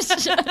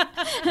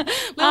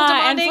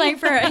 And playing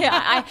for.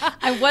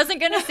 I wasn't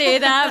going to say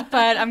that,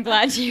 but I'm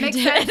glad you Makes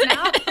did. sense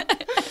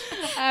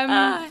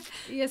now.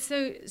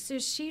 So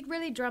she'd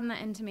really drummed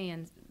that into me,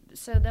 and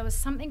so there was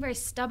something very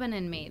stubborn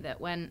in me that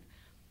when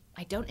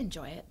I don't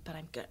enjoy it, but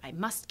I'm good, I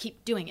must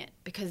keep doing it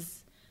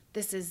because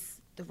this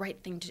is the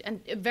right thing to do.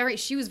 And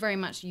she was very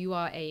much, you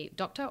are a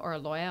doctor or a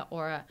lawyer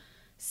or a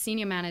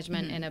senior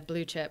management in a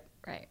blue chip,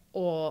 right?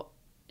 Or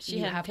She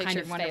you had have kind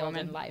pictured of Wonder failed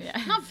Woman. in life.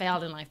 Yeah. Not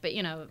failed in life, but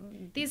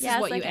this Yes,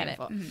 is what I you get aim it.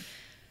 for. Mhm.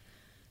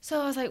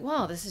 So I was like,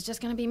 well, this is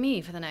just going to be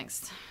me for the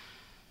next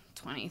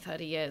 20,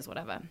 30 years,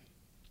 whatever.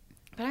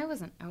 But I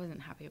wasn't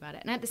happy about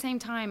it. And at the same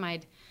time,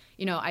 I'd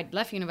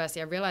left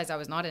university. I realized I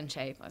was not in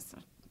shape.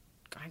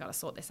 I got to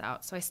sort this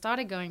out. So I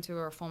started going to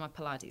a reformer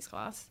Pilates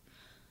class.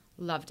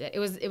 Loved it. It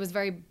was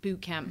very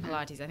boot camp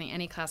Pilates. I think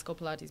any classical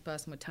Pilates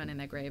person would turn in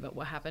their grave at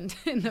what happened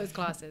in those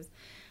classes.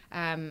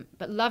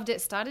 But loved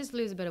it. Started to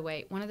lose a bit of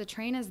weight. One of the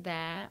trainers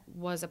there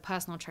was a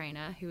personal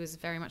trainer who was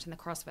very much in the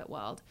CrossFit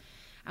world.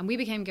 And we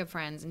became good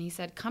friends. And he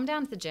said, come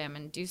down to the gym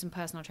and do some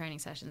personal training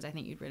sessions. I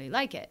think you'd really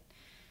like it.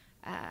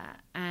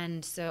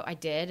 And so I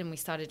did, and we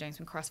started doing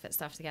some CrossFit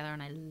stuff together,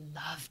 and I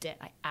loved it.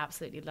 I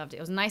absolutely loved it. It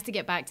was nice to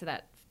get back to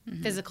that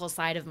physical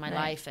side of my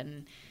life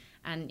and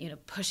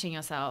pushing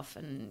yourself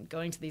and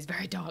going to these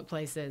very dark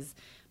places,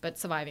 but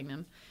surviving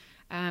them.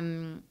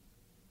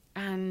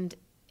 And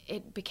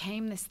it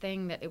became this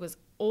thing that it was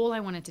all I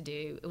wanted to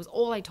do. It was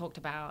all I talked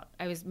about.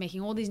 I was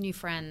making all these new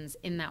friends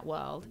in that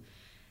world,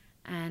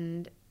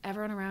 and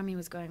everyone around me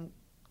was going,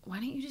 why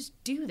don't you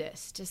just do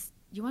this?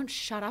 You won't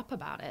shut up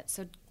about it,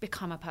 so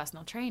become a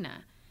personal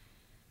trainer.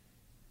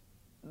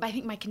 But I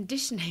think my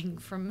conditioning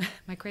from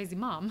my crazy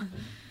mom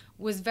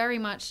was very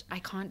much, I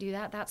can't do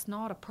that. That's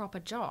not a proper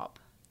job.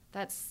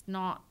 That's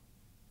not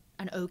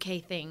an okay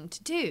thing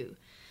to do.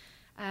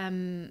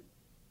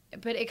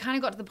 But it kind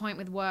of got to the point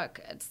with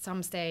work at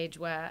some stage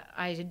where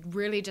I had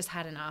really just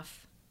had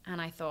enough. And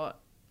I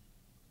thought,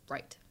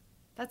 right,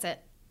 that's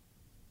it.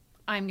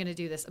 I'm going to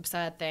do this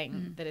absurd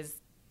thing that is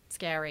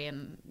scary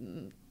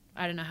and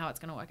I don't know how it's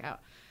going to work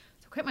out.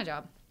 So I quit my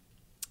job.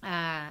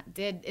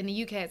 In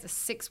the UK, it's a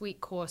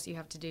 6-week course you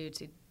have to do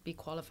to be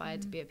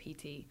qualified to be a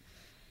PT.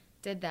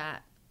 Did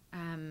that.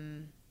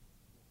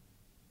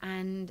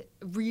 And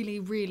really,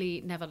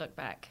 really never looked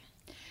back.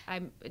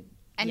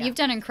 And you've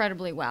done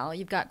incredibly well.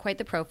 You've got quite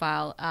the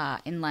profile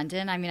in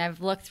London. I mean,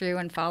 I've looked through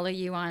and follow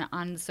you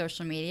on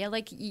social media.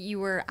 Like, you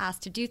were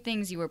asked to do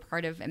things. You were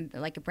part of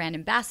like a brand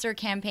ambassador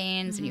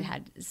campaigns, and you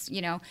had,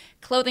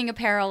 clothing,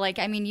 apparel. Like,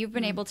 I mean, you've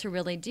been able to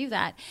really do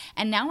that.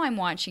 And now I'm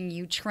watching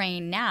you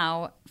train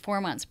now, 4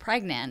 months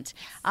pregnant,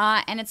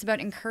 and it's about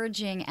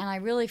encouraging. And I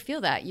really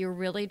feel that you're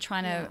really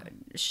trying to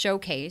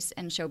showcase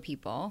and show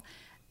people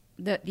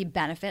the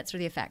benefits or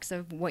the effects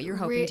of what you're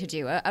hoping to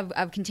do,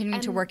 of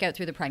continuing to work out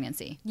through the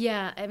pregnancy.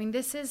 Yeah, I mean,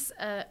 this is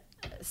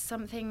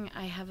something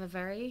I have a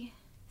very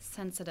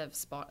sensitive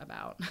spot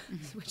about,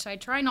 which I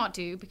try not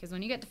to, because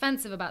when you get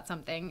defensive about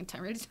something, it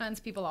really turns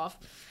people off.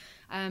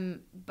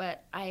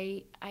 But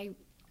I'm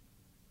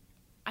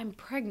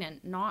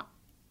pregnant, not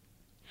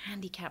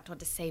handicapped or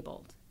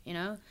disabled,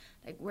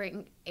 Like,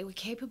 we're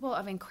capable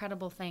of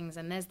incredible things,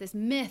 and there's this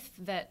myth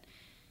that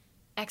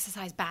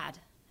exercise bad,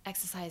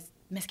 exercise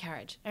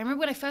miscarriage. I remember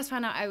when I first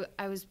found out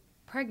I was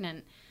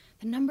pregnant,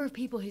 the number of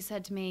people who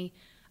said to me,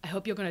 I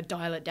hope you're going to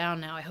dial it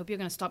down now. I hope you're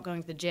going to stop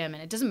going to the gym,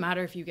 and it doesn't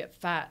matter if you get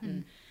fat.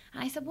 And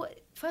I said, well,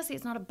 firstly,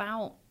 it's not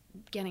about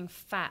getting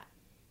fat.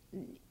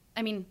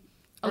 I mean,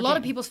 a lot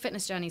of people's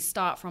fitness journeys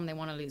start from they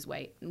want to lose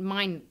weight.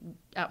 Mine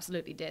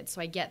absolutely did, so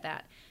I get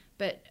that.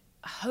 But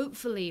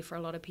hopefully for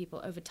a lot of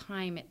people, over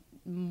time, it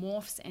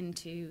morphs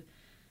into,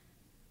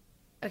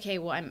 okay,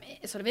 well, I'm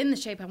sort of in the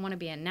shape I want to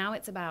be in. Now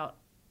it's about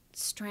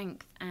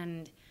strength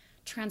and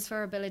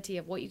transferability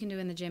of what you can do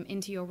in the gym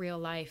into your real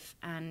life,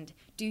 and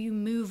do you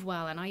move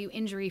well, and are you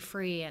injury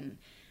free, and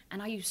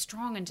are you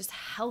strong and just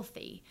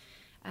healthy,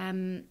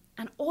 and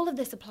all of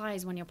this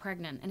applies when you're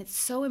pregnant, and it's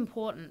so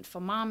important for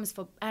moms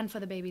and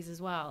for the babies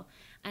as well.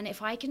 And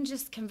if I can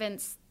just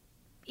convince,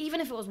 even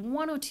if it was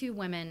 1 or 2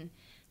 women,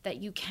 that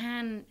you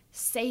can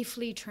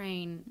safely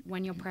train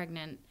when you're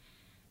pregnant,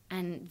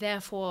 and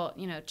therefore,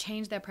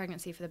 change their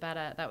pregnancy for the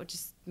better, that would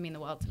just mean the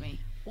world to me.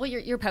 Well,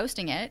 you're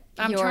posting it.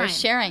 I'm you're trying.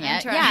 sharing I'm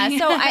it. trying. Yeah.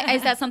 So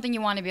is that something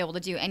you want to be able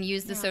to do and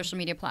use the social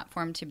media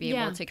platform to be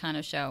able to kind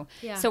of show?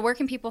 Yeah. So where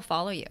can people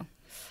follow you?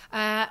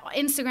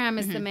 Instagram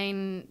is the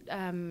main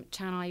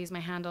channel. I use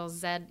my handle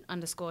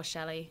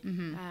Z_Shelley.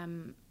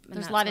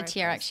 There's a lot of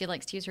TRX. She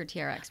likes to use her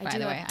TRX, by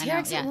the way.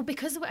 TRX, I know. well,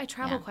 because I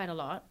travel quite a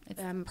lot. It's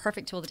a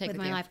perfect tool to take with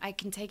my you. life. I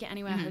can take it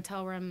anywhere,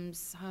 hotel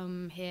rooms,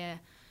 home, here.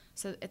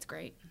 So it's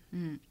great.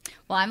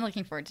 Well, I'm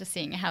looking forward to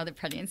seeing how the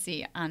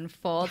pregnancy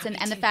unfolds, and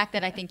the fact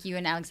that I think you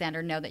and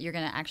Alexander know that you're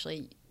going to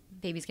actually,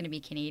 baby's going to be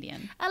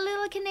Canadian. A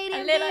little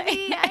Canadian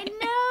baby, I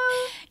know.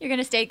 You're going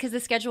to stay, because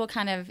the schedule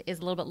kind of is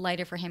a little bit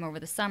lighter for him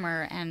over the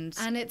summer. And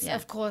it's,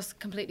 of course,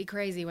 completely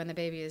crazy when the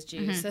baby is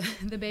due. So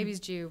the baby's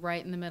due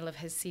right in the middle of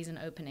his season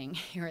opening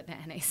here at the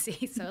NAC.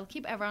 So it'll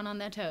keep everyone on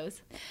their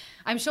toes.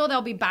 I'm sure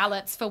there'll be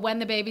ballots for when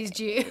the baby's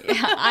due.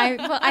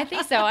 I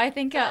think so. I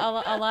think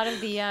a lot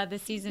of the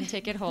season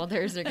ticket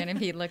holders are going to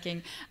be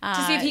looking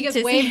to see if he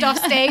gets waved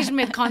off stage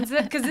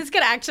mid-concert, because this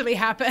could actually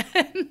happen.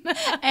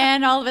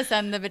 And all of a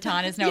sudden, the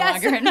baton is no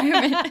longer in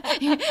movement.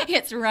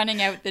 It's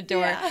running out the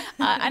door. Yeah.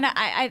 And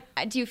I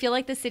do you feel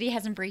like the city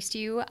has embraced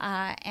you?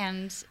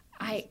 And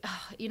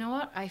you know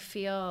what? I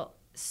feel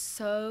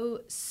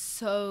so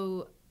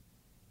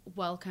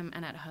welcome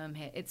and at home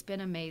here. It's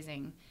been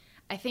amazing.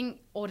 I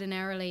think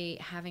ordinarily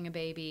having a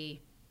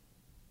baby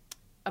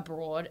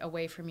abroad,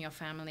 away from your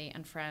family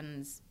and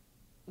friends,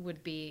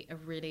 would be a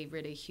really,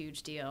 really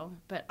huge deal.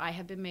 But I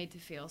have been made to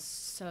feel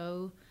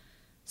so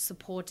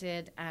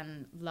supported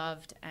and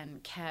loved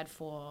and cared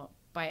for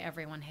by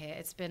everyone here.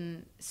 It's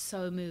been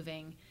so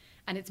moving.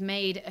 And it's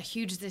made a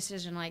huge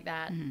decision like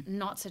that,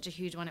 not such a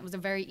huge one. It was a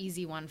very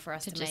easy one for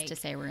us to just make. to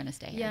say we're going to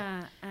stay here.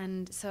 Yeah,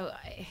 and so,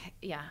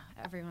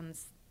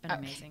 everyone's been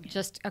amazing.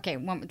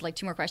 Like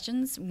 2 more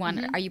questions.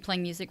 One, are you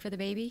playing music for the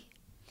baby?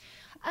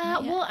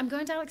 Well, I'm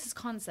going to Alex's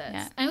concert.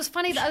 Yeah. And it was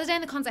funny, the other day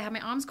in the concert, I had my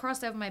arms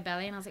crossed over my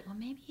belly, and I was like, well,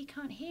 maybe he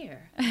can't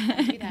hear.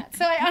 I do that.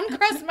 So I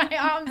uncrossed my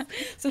arms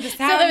so the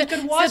sound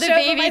could wash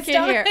over my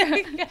stomach.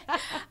 Hear.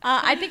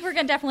 I think we're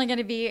definitely going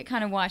to be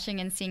kind of watching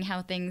and seeing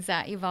how things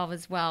evolve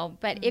as well.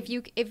 But if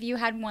you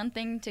had one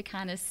thing to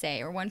kind of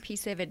say, or one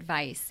piece of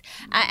advice,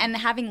 and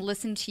having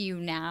listened to you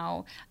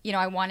now,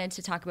 I wanted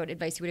to talk about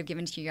advice you would have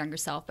given to your younger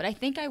self. But I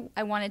think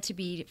I wanted to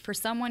be for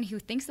someone who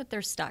thinks that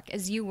they're stuck,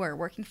 as you were,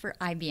 working for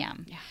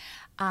IBM. Yeah.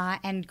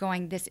 And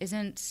going, this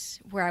isn't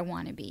where I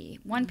want to be.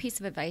 One piece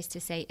of advice to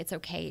say it's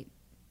okay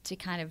to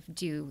kind of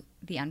do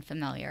the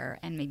unfamiliar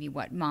and maybe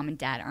what mom and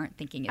dad aren't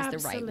thinking is the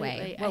right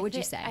way. What would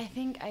you say? I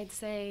think I'd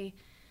say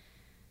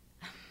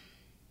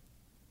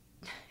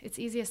it's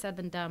easier said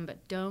than done,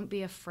 but don't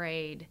be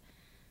afraid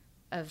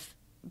of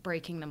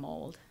breaking the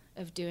mold,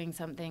 of doing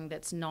something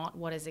that's not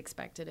what is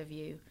expected of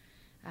you.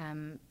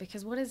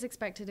 Because what is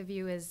expected of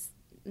you is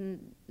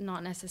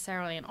not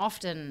necessarily and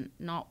often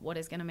not what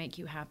is going to make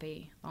you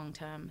happy long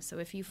term. So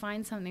if you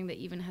find something that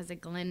even has a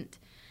glint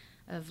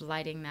of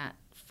lighting that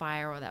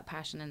fire or that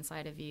passion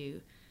inside of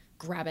you,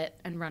 grab it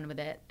and run with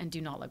it and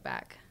do not look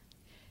back.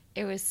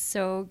 It was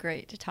so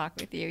great to talk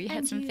with you. You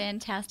had some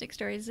fantastic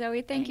stories,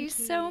 Zoe. Thank you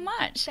so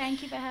much.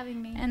 Thank you for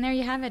having me. And there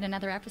you have it,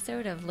 another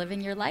episode of Living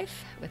Your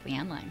Life with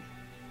Leanne Lang.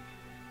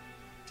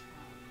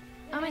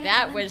 Oh my God.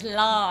 That was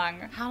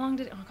long. How long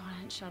did it? Oh God, I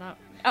didn't shut up.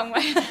 Oh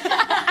my.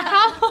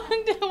 How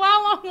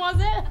long was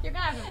it? You're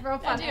gonna have a real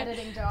fun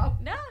editing job.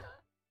 No.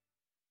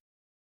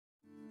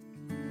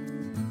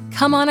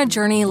 Come on a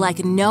journey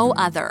like no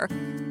other,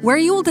 where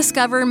you will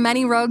discover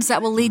many roads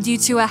that will lead you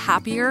to a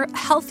happier,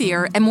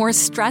 healthier, and more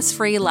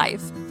stress-free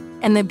life.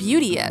 And the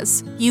beauty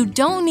is, you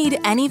don't need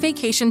any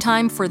vacation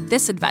time for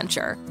this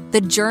adventure.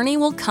 The journey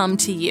will come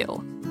to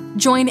you.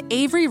 Join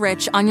Avery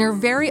Rich on your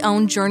very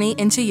own journey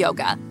into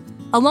yoga.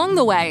 Along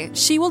the way,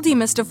 she will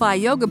demystify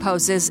yoga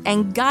poses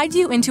and guide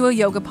you into a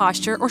yoga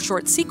posture or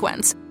short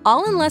sequence,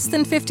 all in less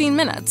than 15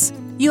 minutes.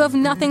 You have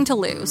nothing to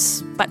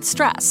lose but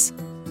stress.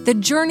 The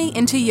Journey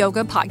into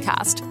Yoga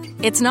podcast.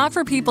 It's not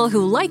for people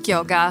who like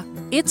yoga,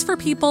 it's for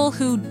people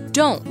who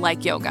don't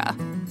like yoga.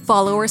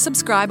 Follow or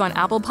subscribe on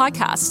Apple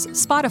Podcasts,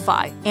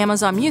 Spotify,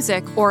 Amazon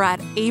Music, or at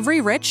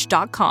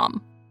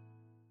averyrich.com.